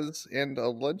does and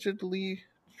allegedly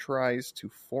tries to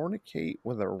fornicate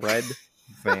with a red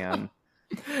van.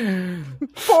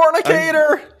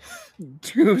 Fornicator!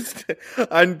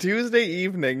 On Tuesday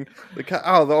evening,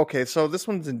 so this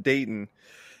one's in Dayton.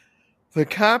 The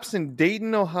cops in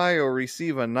Dayton, Ohio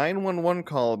receive a 911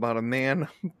 call about a man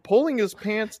pulling his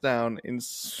pants down and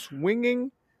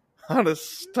swinging on a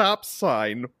stop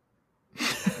sign.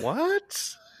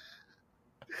 What?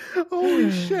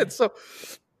 Holy shit. So,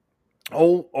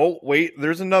 wait,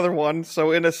 there's another one.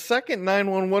 So in a second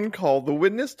 911 call, the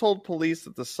witness told police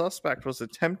that the suspect was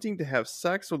attempting to have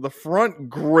sex with the front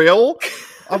grille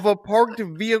of a parked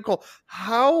vehicle.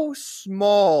 How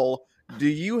small do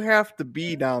you have to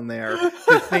be down there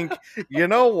to think, you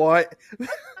know what?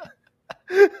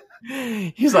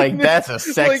 He's like, that's a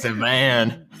sexy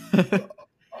man.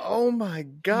 Oh my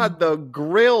God, the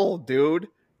grill, dude.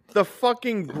 The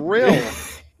fucking grill.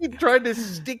 He tried to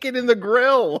stick it in the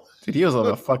grill. Dude, he was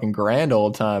having a fucking grand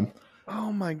old time.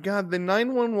 Oh my God, the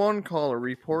 911 caller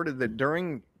reported that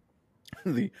during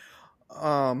the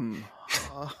oh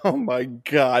my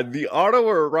God, the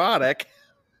autoerotic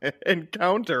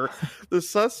encounter, the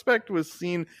suspect was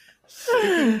seen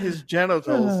sticking his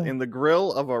genitals in the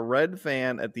grill of a red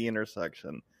van at the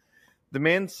intersection. The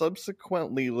man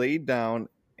subsequently laid down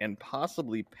and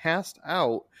possibly passed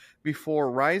out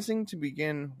before rising to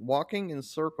begin walking in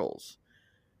circles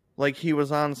like he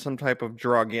was on some type of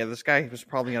drug. Yeah, this guy was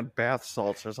probably on bath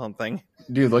salts or something.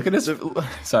 Dude, look at his...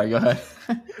 Sorry, go ahead.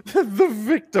 The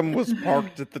victim was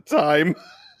parked at the time.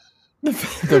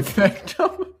 The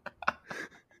victim?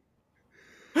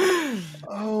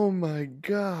 Oh my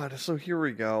God. So here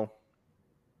we go.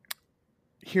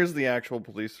 Here's the actual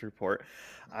police report.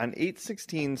 On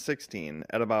 8/16/16,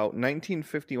 at about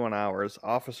 19:51 hours,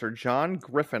 Officer John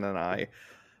Griffin and I,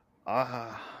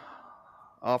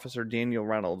 Officer Daniel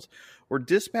Reynolds, were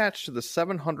dispatched to the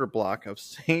 700 block of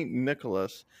St.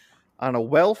 Nicholas on a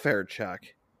welfare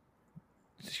check.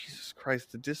 Jesus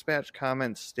Christ, the dispatch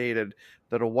comment stated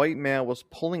that a white male was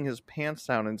pulling his pants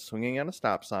down and swinging on a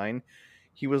stop sign.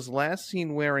 He was last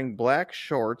seen wearing black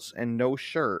shorts and no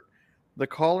shirt. The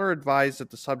caller advised that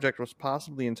the subject was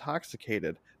possibly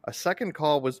intoxicated. A second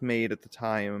call was made at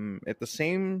the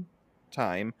same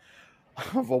time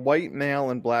of a white male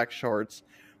in black shorts.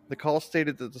 The call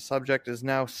stated that the subject is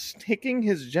now sticking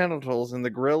his genitals in the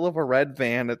grill of a red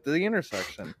van at the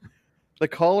intersection. The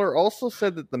caller also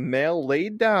said that the male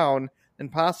laid down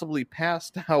and possibly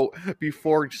passed out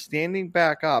before standing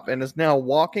back up and is now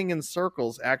walking in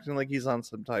circles, acting like he's on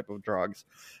some type of drugs.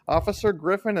 Officer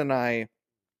Griffin and I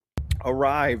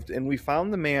arrived, and we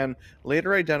found the man,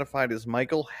 later identified as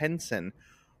Michael Henson,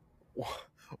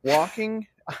 walking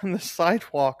on the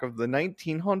sidewalk of the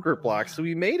 1900 block. So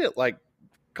we made it like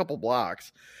a couple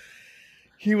blocks.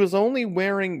 He was only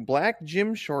wearing black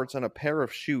gym shorts and a pair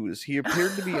of shoes. He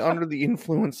appeared to be under the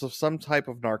influence of some type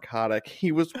of narcotic.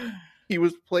 He was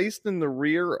placed in the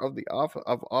rear of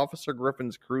Officer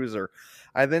Griffin's cruiser.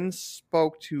 I then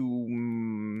spoke to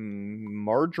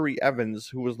Marjorie Evans,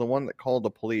 who was the one that called the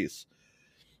police,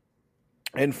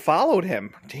 and followed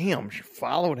him. Damn, she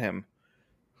followed him.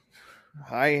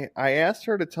 I asked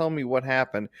her to tell me what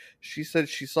happened. She said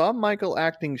she saw Michael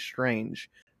acting strange.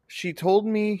 She told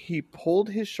me he pulled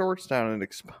his shorts down and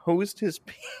exposed his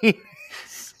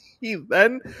penis. He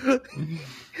then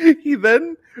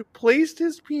placed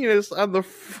his penis on the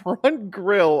front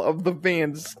grill of the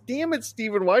van. Damn it,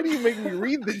 Steven, why do you make me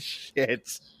read this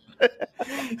shit?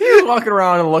 He's walking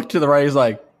around and looked to the right. He's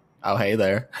like, oh, hey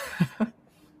there.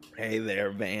 Hey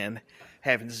there, van.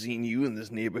 Haven't seen you in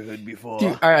this neighborhood before.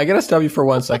 Dude, all right, I gotta stop you for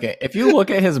 1 second. If you look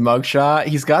at his mugshot,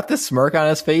 he's got this smirk on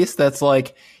his face that's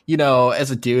like, you know, as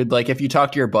a dude, like if you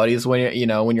talk to your buddies when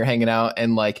you're hanging out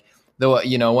and like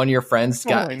one of your friends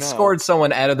scored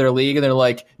someone out of their league and they're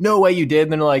like, no way you did,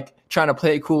 and they're like trying to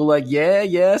play it cool, like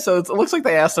yeah. So it looks like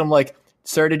they asked him like,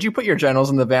 sir, did you put your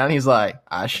genitals in the van? He's like,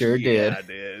 I sure did. I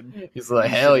did. He's like,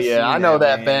 hell yeah, I know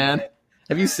that van.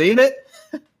 Have you seen it?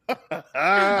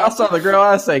 I saw the girl.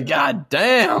 I say, God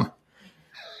damn.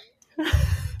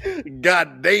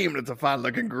 God damn, it's a fine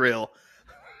looking grill.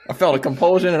 I felt a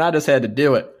compulsion, and I just had to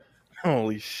do it.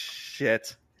 Holy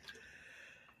shit.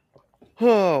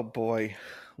 Oh, boy.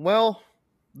 Well,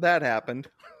 that happened.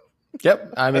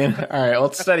 Yep. I mean, all right,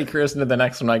 let's steady cruise into the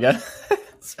next one, I guess.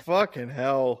 Fucking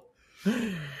hell.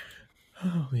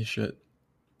 Holy shit.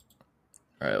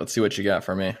 All right, let's see what you got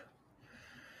for me.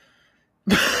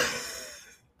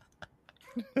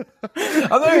 I'm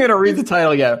not even gonna read the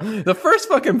title yet. The first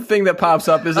fucking thing that pops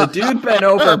up is a dude bent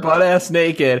over, butt ass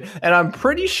naked, and I'm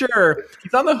pretty sure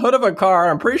he's on the hood of a car.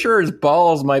 I'm pretty sure his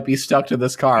balls might be stuck to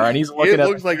this car, and he's looking. It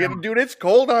looks like it, dude. It's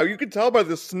cold out. You can tell by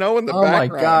the snow in the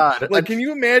background. Oh my god! Like, can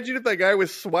you imagine if that guy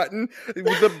was sweating?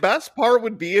 The best part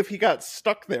would be if he got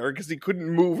stuck there because he couldn't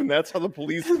move, and that's how the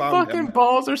police found fucking him.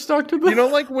 Balls are stuck to the. You know,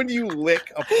 like when you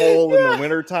lick a pole in the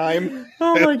wintertime.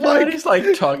 Oh my god! He's like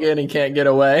tugging and can't get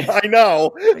away. I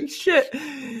know. Shit.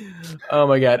 Oh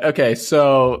my god. Okay,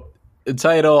 so the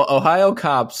title: Ohio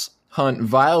cops hunt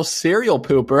vile serial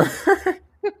pooper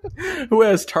who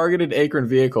has targeted Akron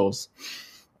vehicles.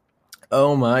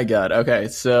 Oh my god. Okay,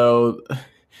 so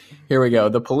here we go.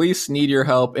 The police need your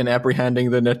help in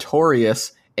apprehending the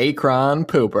notorious Akron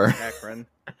pooper. Akron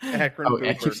pooper.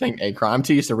 I keep saying Akron. I'm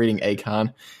too used to reading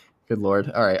Akon. Good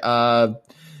lord. All right.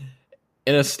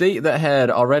 In a state that had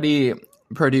already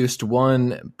produced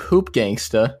one poop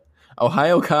gangsta,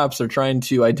 Ohio cops are trying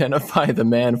to identify the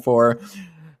man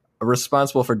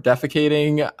responsible for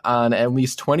defecating on at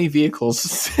least 20 vehicles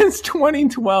since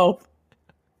 2012.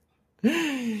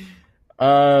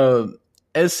 As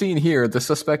seen here, the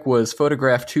suspect was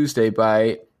photographed Tuesday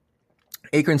by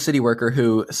Akron city worker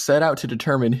who set out to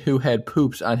determine who had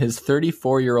pooped on his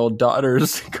 34-year-old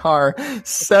daughter's car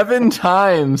 7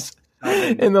 times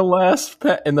in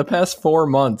the past 4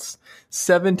 months.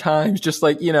 7 times, just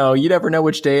like, you know, you never know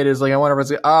which day it is. Like, I wonder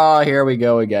if it's, oh, here we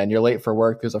go again. You're late for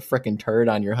work. There's a freaking turd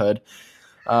on your hood.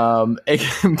 I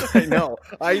know.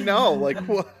 Like,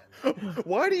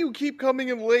 why do you keep coming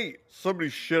in late? Somebody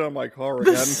shit on my car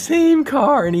again. The same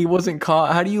car, and he wasn't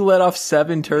caught. How do you let off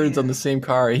 7 turds on the same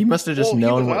car? He must have just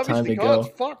known what time to go.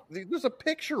 Fuck, there's a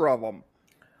picture of him.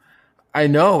 I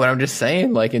know, but I'm just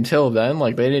saying, like, until then,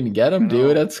 like, they didn't get him,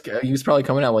 dude. He was probably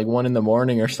coming out like 1 a.m.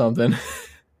 or something.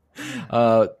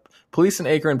 Police in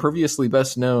Akron, previously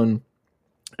best known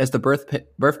as the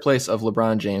birthplace of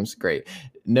LeBron James,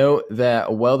 note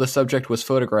that while the subject was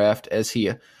photographed as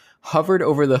he hovered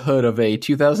over the hood of a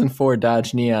 2004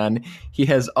 Dodge Neon, he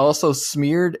has also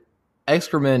smeared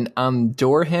excrement on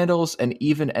door handles and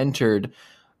even entered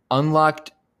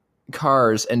unlocked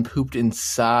cars and pooped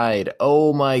inside.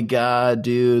 Oh my god,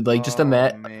 dude. Like, just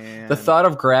imagine the thought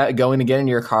of going to get into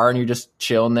your car and you're just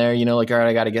chilling there, you know, like, all right,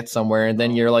 I gotta get somewhere, and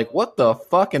then you're like, what the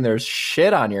fuck, and there's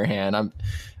shit on your hand.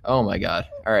 Oh my god.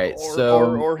 All right,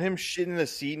 or him shitting in the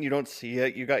seat and you don't see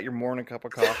it. You got your morning cup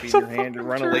of coffee in your hand, you're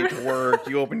running late to work,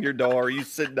 you open your door, you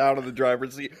sit down in the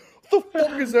driver's seat. What the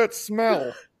fuck is that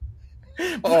smell?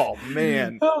 Oh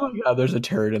man. Oh my god, there's a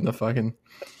turd in the fucking.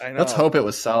 I know. Let's hope it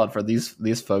was solid for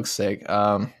these folks' sake.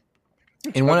 In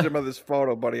one of this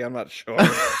photo, buddy, I'm not sure.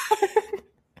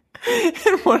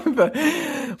 In one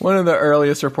of the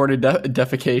earliest reported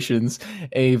defecations,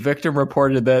 a victim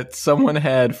reported that someone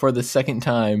had, for the second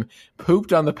time,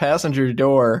 pooped on the passenger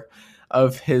door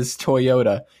of his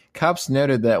Toyota. Cops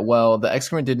noted that while the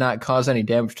excrement did not cause any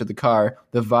damage to the car,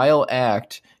 the vile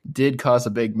act did cause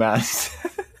a big mess.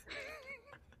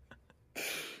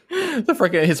 The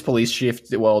freaking his police chief.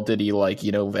 Well, did he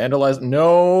vandalize?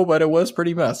 No, but it was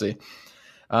pretty messy.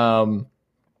 A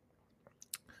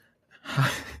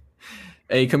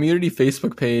community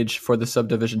Facebook page for the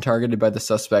subdivision targeted by the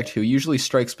suspect, who usually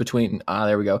strikes between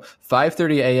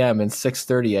 5:30 a.m. and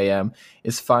 6:30 a.m.,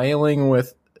 is filing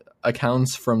with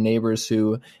accounts from neighbors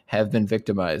who have been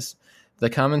victimized. The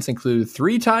comments include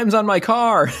 3 times on my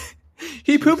car.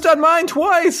 He pooped on mine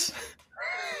twice.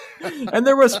 And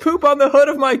there was poop on the hood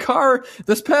of my car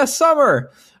this past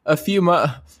summer. A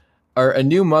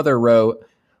new mother wrote,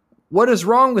 "What is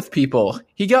wrong with people?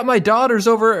 He got my daughter's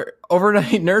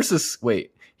overnight nurse's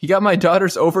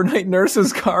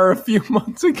car a few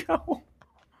months ago." Oh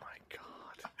my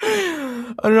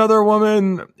god. Another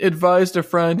woman advised a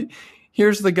friend,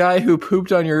 "Here's the guy who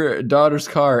pooped on your daughter's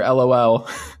car, LOL."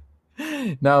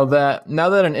 Now that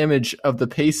an image of the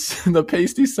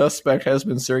pasty suspect has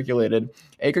been circulated,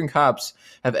 Akron cops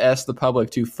have asked the public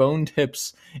to phone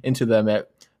tips into them at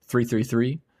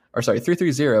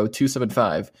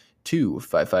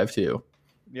 330-275-2552.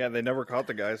 Yeah, they never caught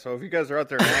the guy. So if you guys are out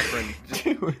there in Akron, just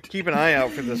Dude. keep an eye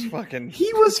out for this fucking.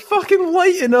 He was fucking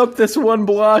lighting up this one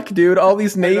block, dude. All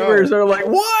these neighbors are like,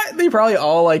 "What?" They probably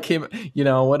all like him,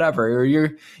 whatever. Or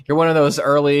you're one of those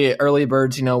early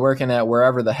birds, working at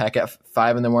wherever the heck at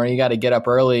 5 a.m. You got to get up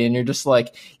early, and you're just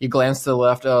like, you glance to the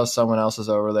left, oh, someone else is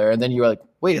over there, and then you're like,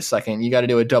 wait a second, you got to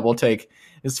do a double take.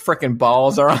 His freaking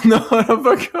balls are on the hood of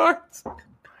a car. Oh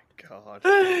my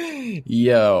God.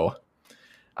 Yo.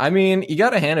 I mean, you got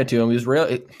to hand it to him.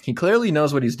 He clearly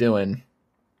knows what he's doing.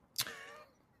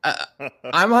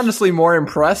 I'm honestly more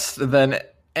impressed than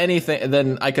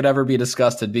I could ever be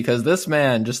disgusted, because this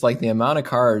man, just like the amount of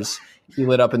cars he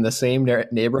lit up in the same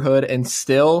neighborhood and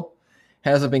still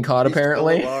hasn't been caught,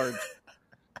 apparently.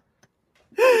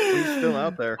 He's still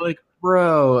out there. Like,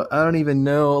 bro, I don't even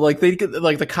know. Like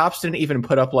the cops didn't even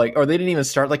put up or they didn't even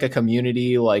start like a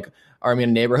community, a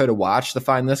neighborhood to watch to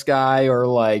find this guy, or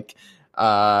like.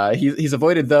 He's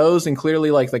avoided those, and clearly,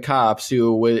 like the cops,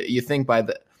 who would, you think by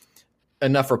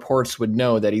enough reports would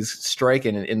know that he's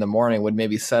striking in the morning, would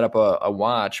maybe set up a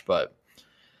watch. But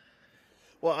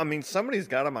well, I mean, somebody's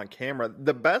got him on camera.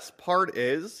 The best part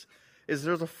is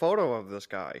there's a photo of this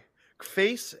guy,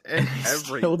 face and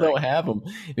everything. Still don't have him.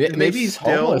 Maybe he's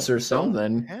homeless or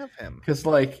something. Have him because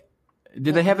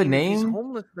did they have a name? If he's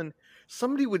homeless, then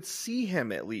somebody would see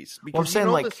him at least, because I'm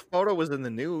saying, this photo was in the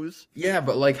news. Yeah,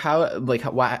 but how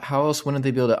else wouldn't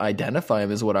they be able to identify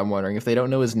him is what I'm wondering. If they don't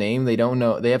know his name, they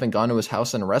haven't gone to his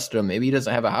house and arrested him. Maybe he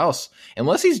doesn't have a house,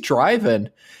 unless he's driving.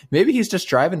 Maybe he's just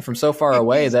driving from so far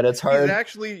away that it's hard.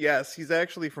 He's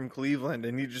actually from Cleveland,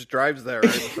 and he just drives there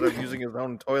instead of using his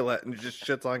own toilet, and he just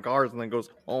shits on cars and then goes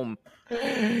home.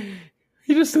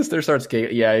 He just sits there, starts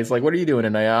he's like, "What are you doing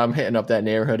tonight?" I'm hitting up that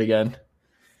neighborhood again.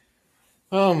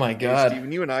 Oh my God. Hey,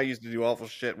 Steven, you and I used to do awful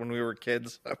shit when we were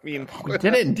kids. I mean, we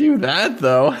didn't do that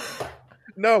though.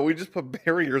 No, we just put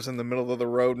barriers in the middle of the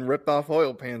road and ripped off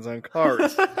oil pans on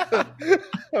cars.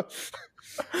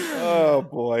 Oh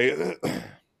boy.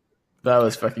 That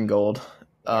was fucking gold.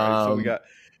 Right, so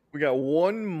we got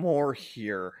one more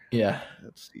here. Yeah.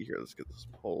 Let's see here. Let's get this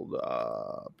pulled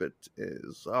up. It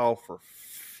is, oh, for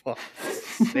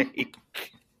fuck's sake.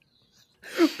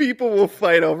 People will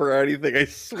fight over anything, I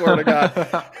swear to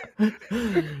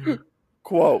God.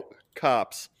 Quote,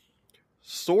 cops.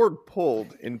 Sword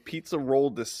pulled in pizza roll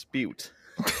dispute.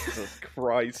 Jesus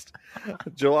Christ.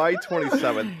 July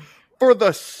 27th. For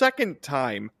the second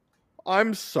time.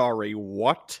 I'm sorry,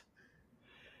 what?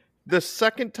 The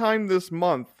second time this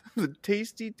month, the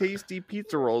tasty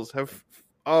pizza rolls have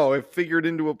figured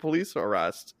into a police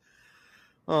arrest.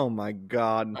 Oh my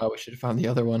God. Oh, we should have found the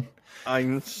other one.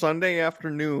 On Sunday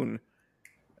afternoon,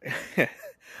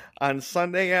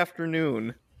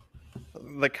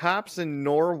 the cops in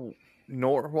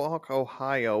Norwalk,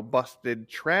 Ohio, busted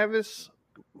Travis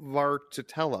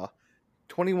Vartitella,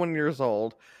 21 years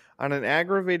old, on an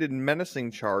aggravated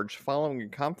menacing charge following a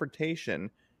confrontation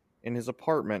in his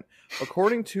apartment.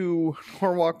 According to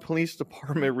Norwalk Police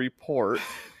Department report,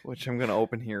 which I'm going to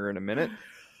open here in a minute.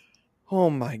 Oh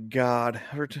my God.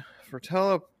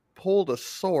 Vartitella pulled a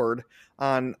sword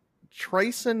on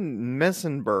Trison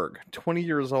Messenberg, 20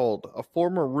 years old, a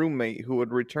former roommate who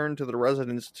had returned to the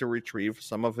residence to retrieve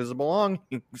some of his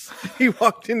belongings. He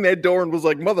walked in that door and was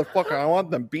like, "Motherfucker, I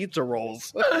want them pizza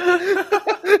rolls."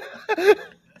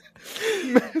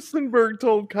 Messenberg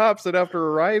told cops that after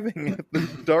arriving at the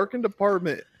darkened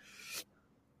apartment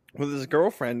with his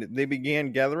girlfriend, they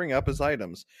began gathering up his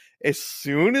items. As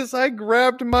soon as I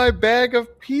grabbed my bag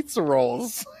of pizza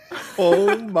rolls,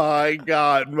 oh my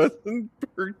God,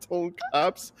 Messenberg told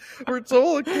cops,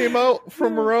 Bertola came out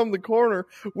from around the corner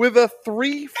with a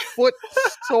 3-foot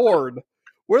sword.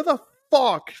 Where the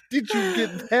fuck did you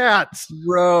get that?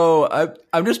 Bro,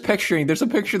 I'm just picturing, there's a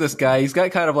picture of this guy. He's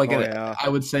got kind of like I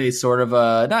would say sort of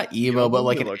a, not emo, but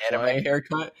like an anime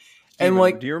haircut. Steven, and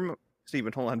like,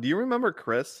 Steven, hold on. Do you remember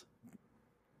Chris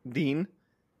Dean?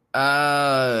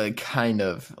 Kind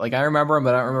of. Like, I remember him,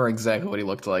 but I don't remember exactly what he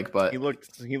looked like. But he looks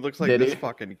like this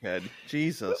fucking kid.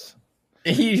 Jesus.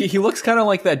 He looks kind of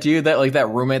like that dude, that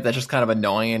roommate that's just kind of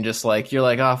annoying, and just like, you're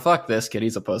like, oh, fuck this kid,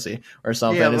 he's a pussy or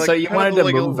something. Yeah, and like, so you wanted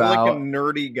to move out. Like a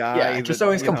nerdy guy. Yeah, just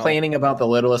always complaining about the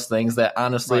littlest things that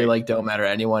honestly like don't matter to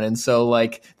anyone. And so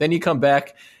like then you come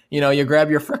back, you grab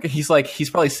your frickin', he's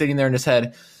probably sitting there in his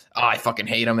head, oh, I fucking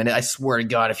hate him, and I swear to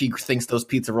God, if he thinks those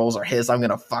pizza rolls are his, I'm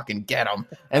gonna fucking get him.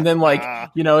 And then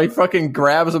he fucking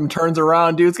grabs him, turns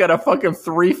around, dude's got a fucking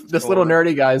this little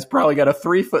nerdy guy's probably got a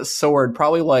 3-foot sword,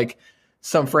 probably like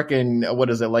some freaking,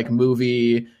 what is it, like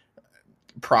movie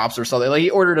props or something. Like, he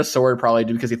ordered a sword probably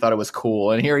because he thought it was cool,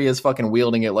 and here he is fucking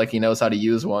wielding it like he knows how to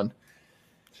use one.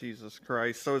 Jesus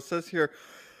Christ. So it says here,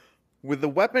 With the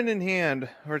weapon in hand,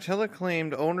 Vartella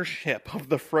claimed ownership of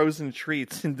the frozen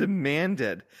treats and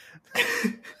demanded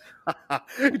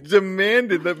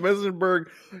that Messenberg,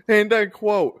 and I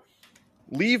quote,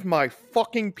 "Leave my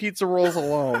fucking pizza rolls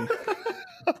alone."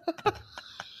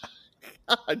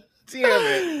 God damn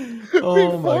it.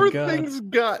 Oh my Before God. things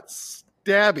got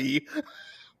stabby,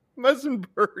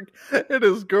 Messenberg and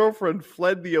his girlfriend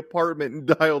fled the apartment and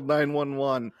dialed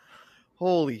 911.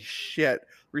 Holy shit.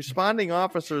 Responding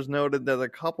officers noted that the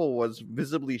couple was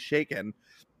visibly shaken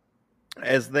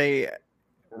as they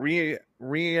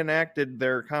reenacted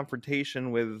their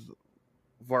confrontation with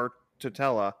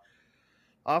Vartella.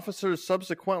 Officers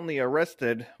subsequently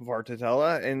arrested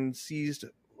Vartella and seized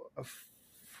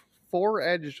 4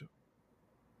 edged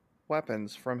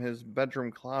weapons from his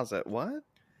bedroom closet. What?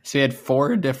 So he had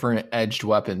 4 different edged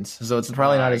weapons. So it's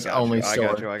probably not his only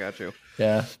sword. I got you.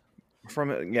 Yeah. From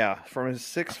his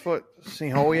 6 foot.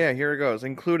 Oh yeah, here it goes,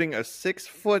 including a 6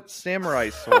 foot samurai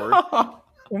sword,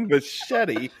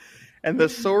 machete, and the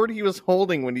sword he was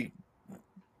holding when he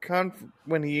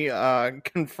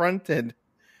confronted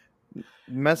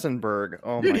Messenberg.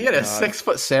 Oh Dude, my he had God. a 6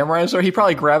 foot samurai sword. He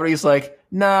probably grabbed it. He's like,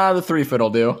 nah, the 3 foot will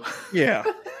do. Yeah.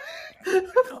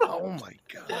 Oh my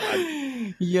God.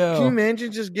 Yo. Can you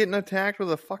imagine just getting attacked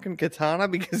with a fucking katana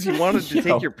because you wanted to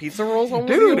take your pizza rolls home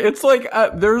with Dude, you? it's like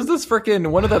there's this freaking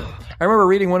I remember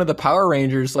reading one of the Power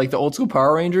Rangers, like the old school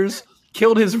Power Rangers,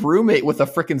 killed his roommate with a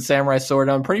freaking samurai sword.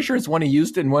 I'm pretty sure it's one he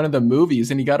used in one of the movies,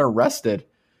 and he got arrested.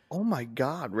 Oh my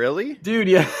God, really? Dude,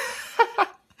 yeah.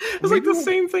 It was like the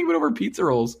same thing, but over pizza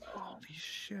rolls. Holy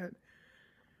shit.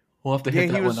 We'll have to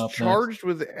hit that one up. He was charged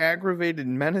with aggravated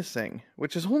menacing,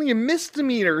 which is only a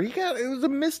misdemeanor. It was a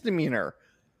misdemeanor.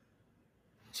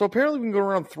 So apparently we can go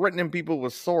around threatening people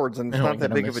with swords and it's not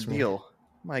that big of a deal.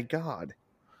 My God.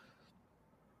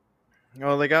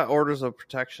 Oh, they got orders of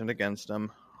protection against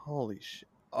him. Holy shit.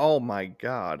 Oh my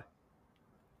God.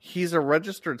 He's a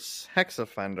registered sex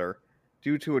offender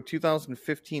due to a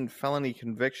 2015 felony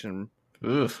conviction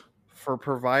for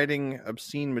providing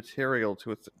obscene material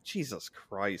to Jesus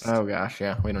Christ. Oh gosh,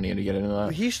 yeah. We don't need to get into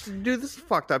that. Dude, this is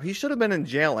fucked up. He should have been in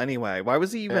jail anyway. Why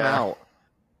was he even out?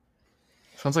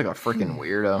 Sounds like a freaking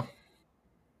weirdo.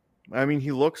 I mean,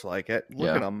 he looks like it.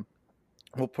 Look at him.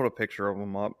 We'll put a picture of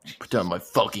him up. Put down my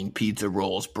fucking pizza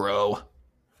rolls, bro.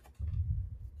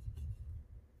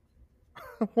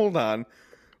 Hold on.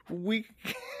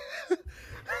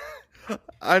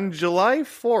 On July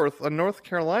 4th, a North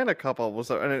Carolina couple was...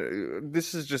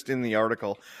 this is just in the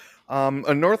article.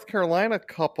 A North Carolina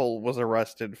couple was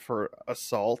arrested for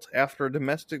assault after a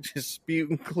domestic dispute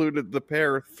included the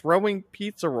pair throwing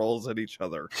pizza rolls at each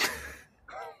other.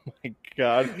 Oh my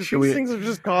God. These things are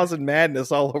just causing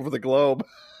madness all over the globe.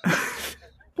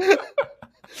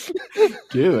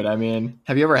 Dude, I mean,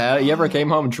 you ever came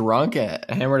home drunk,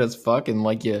 hammered as fuck, and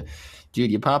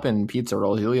you pop in pizza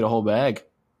rolls, you'll eat a whole bag.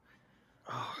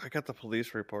 Oh, I got the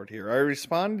police report here. I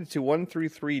responded to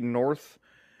 133 North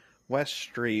West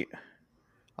Street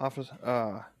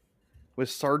with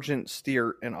Sergeant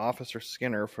Steert and Officer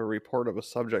Skinner for a report of a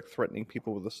subject threatening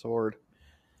people with a sword.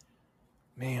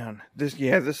 Man, this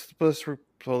police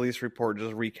report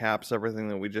just recaps everything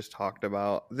that we just talked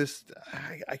about.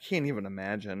 I can't even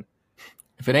imagine.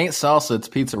 If it ain't salsa, it's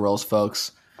pizza rolls,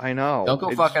 folks. I know. Don't go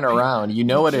fucking around. You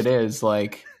know what it is.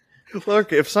 Like,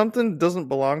 look, if something doesn't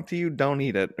belong to you, don't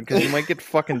eat it because you might get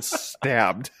fucking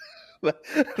stabbed.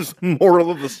 That's the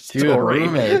moral of the story. Dude,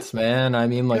 roommates, man. I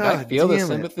mean, like, God, I feel the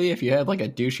sympathy if you had like a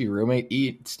douchey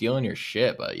roommate stealing your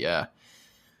shit, but yeah.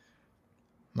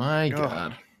 My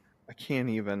God. I can't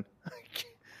even.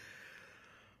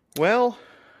 Well,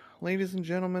 ladies and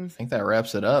gentlemen, I think that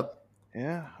wraps it up.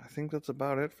 Yeah, I think that's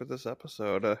about it for this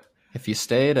episode. If you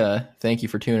stayed, thank you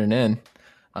for tuning in.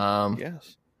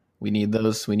 Yes. We need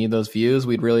those views.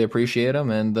 We'd really appreciate them.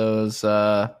 And those,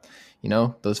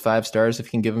 those 5 stars, if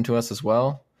you can give them to us as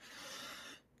well.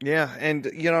 Yeah. And,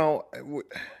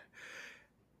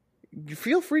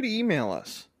 feel free to email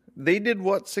us.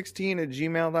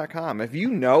 theydidwhat16@gmail.com. If you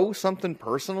know something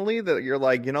personally that you're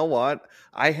like, you know what?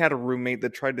 I had a roommate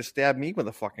that tried to stab me with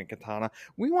a fucking katana.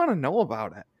 We want to know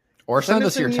about it. Or send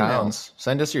us your towns.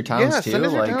 Send us your towns too.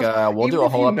 We'll do a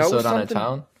whole episode on a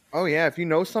town. Oh yeah, if you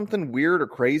know something weird or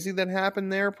crazy that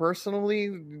happened there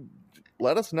personally,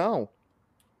 let us know.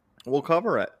 We'll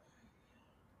cover it.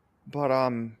 But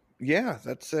yeah,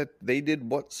 that's it.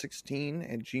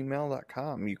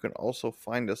 theydidwhat16@gmail.com. You can also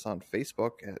find us on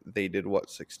Facebook at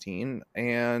theydidwhat16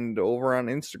 and over on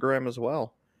Instagram as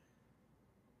well.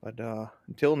 But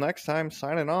until next time,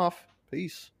 signing off.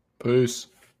 Peace. Peace.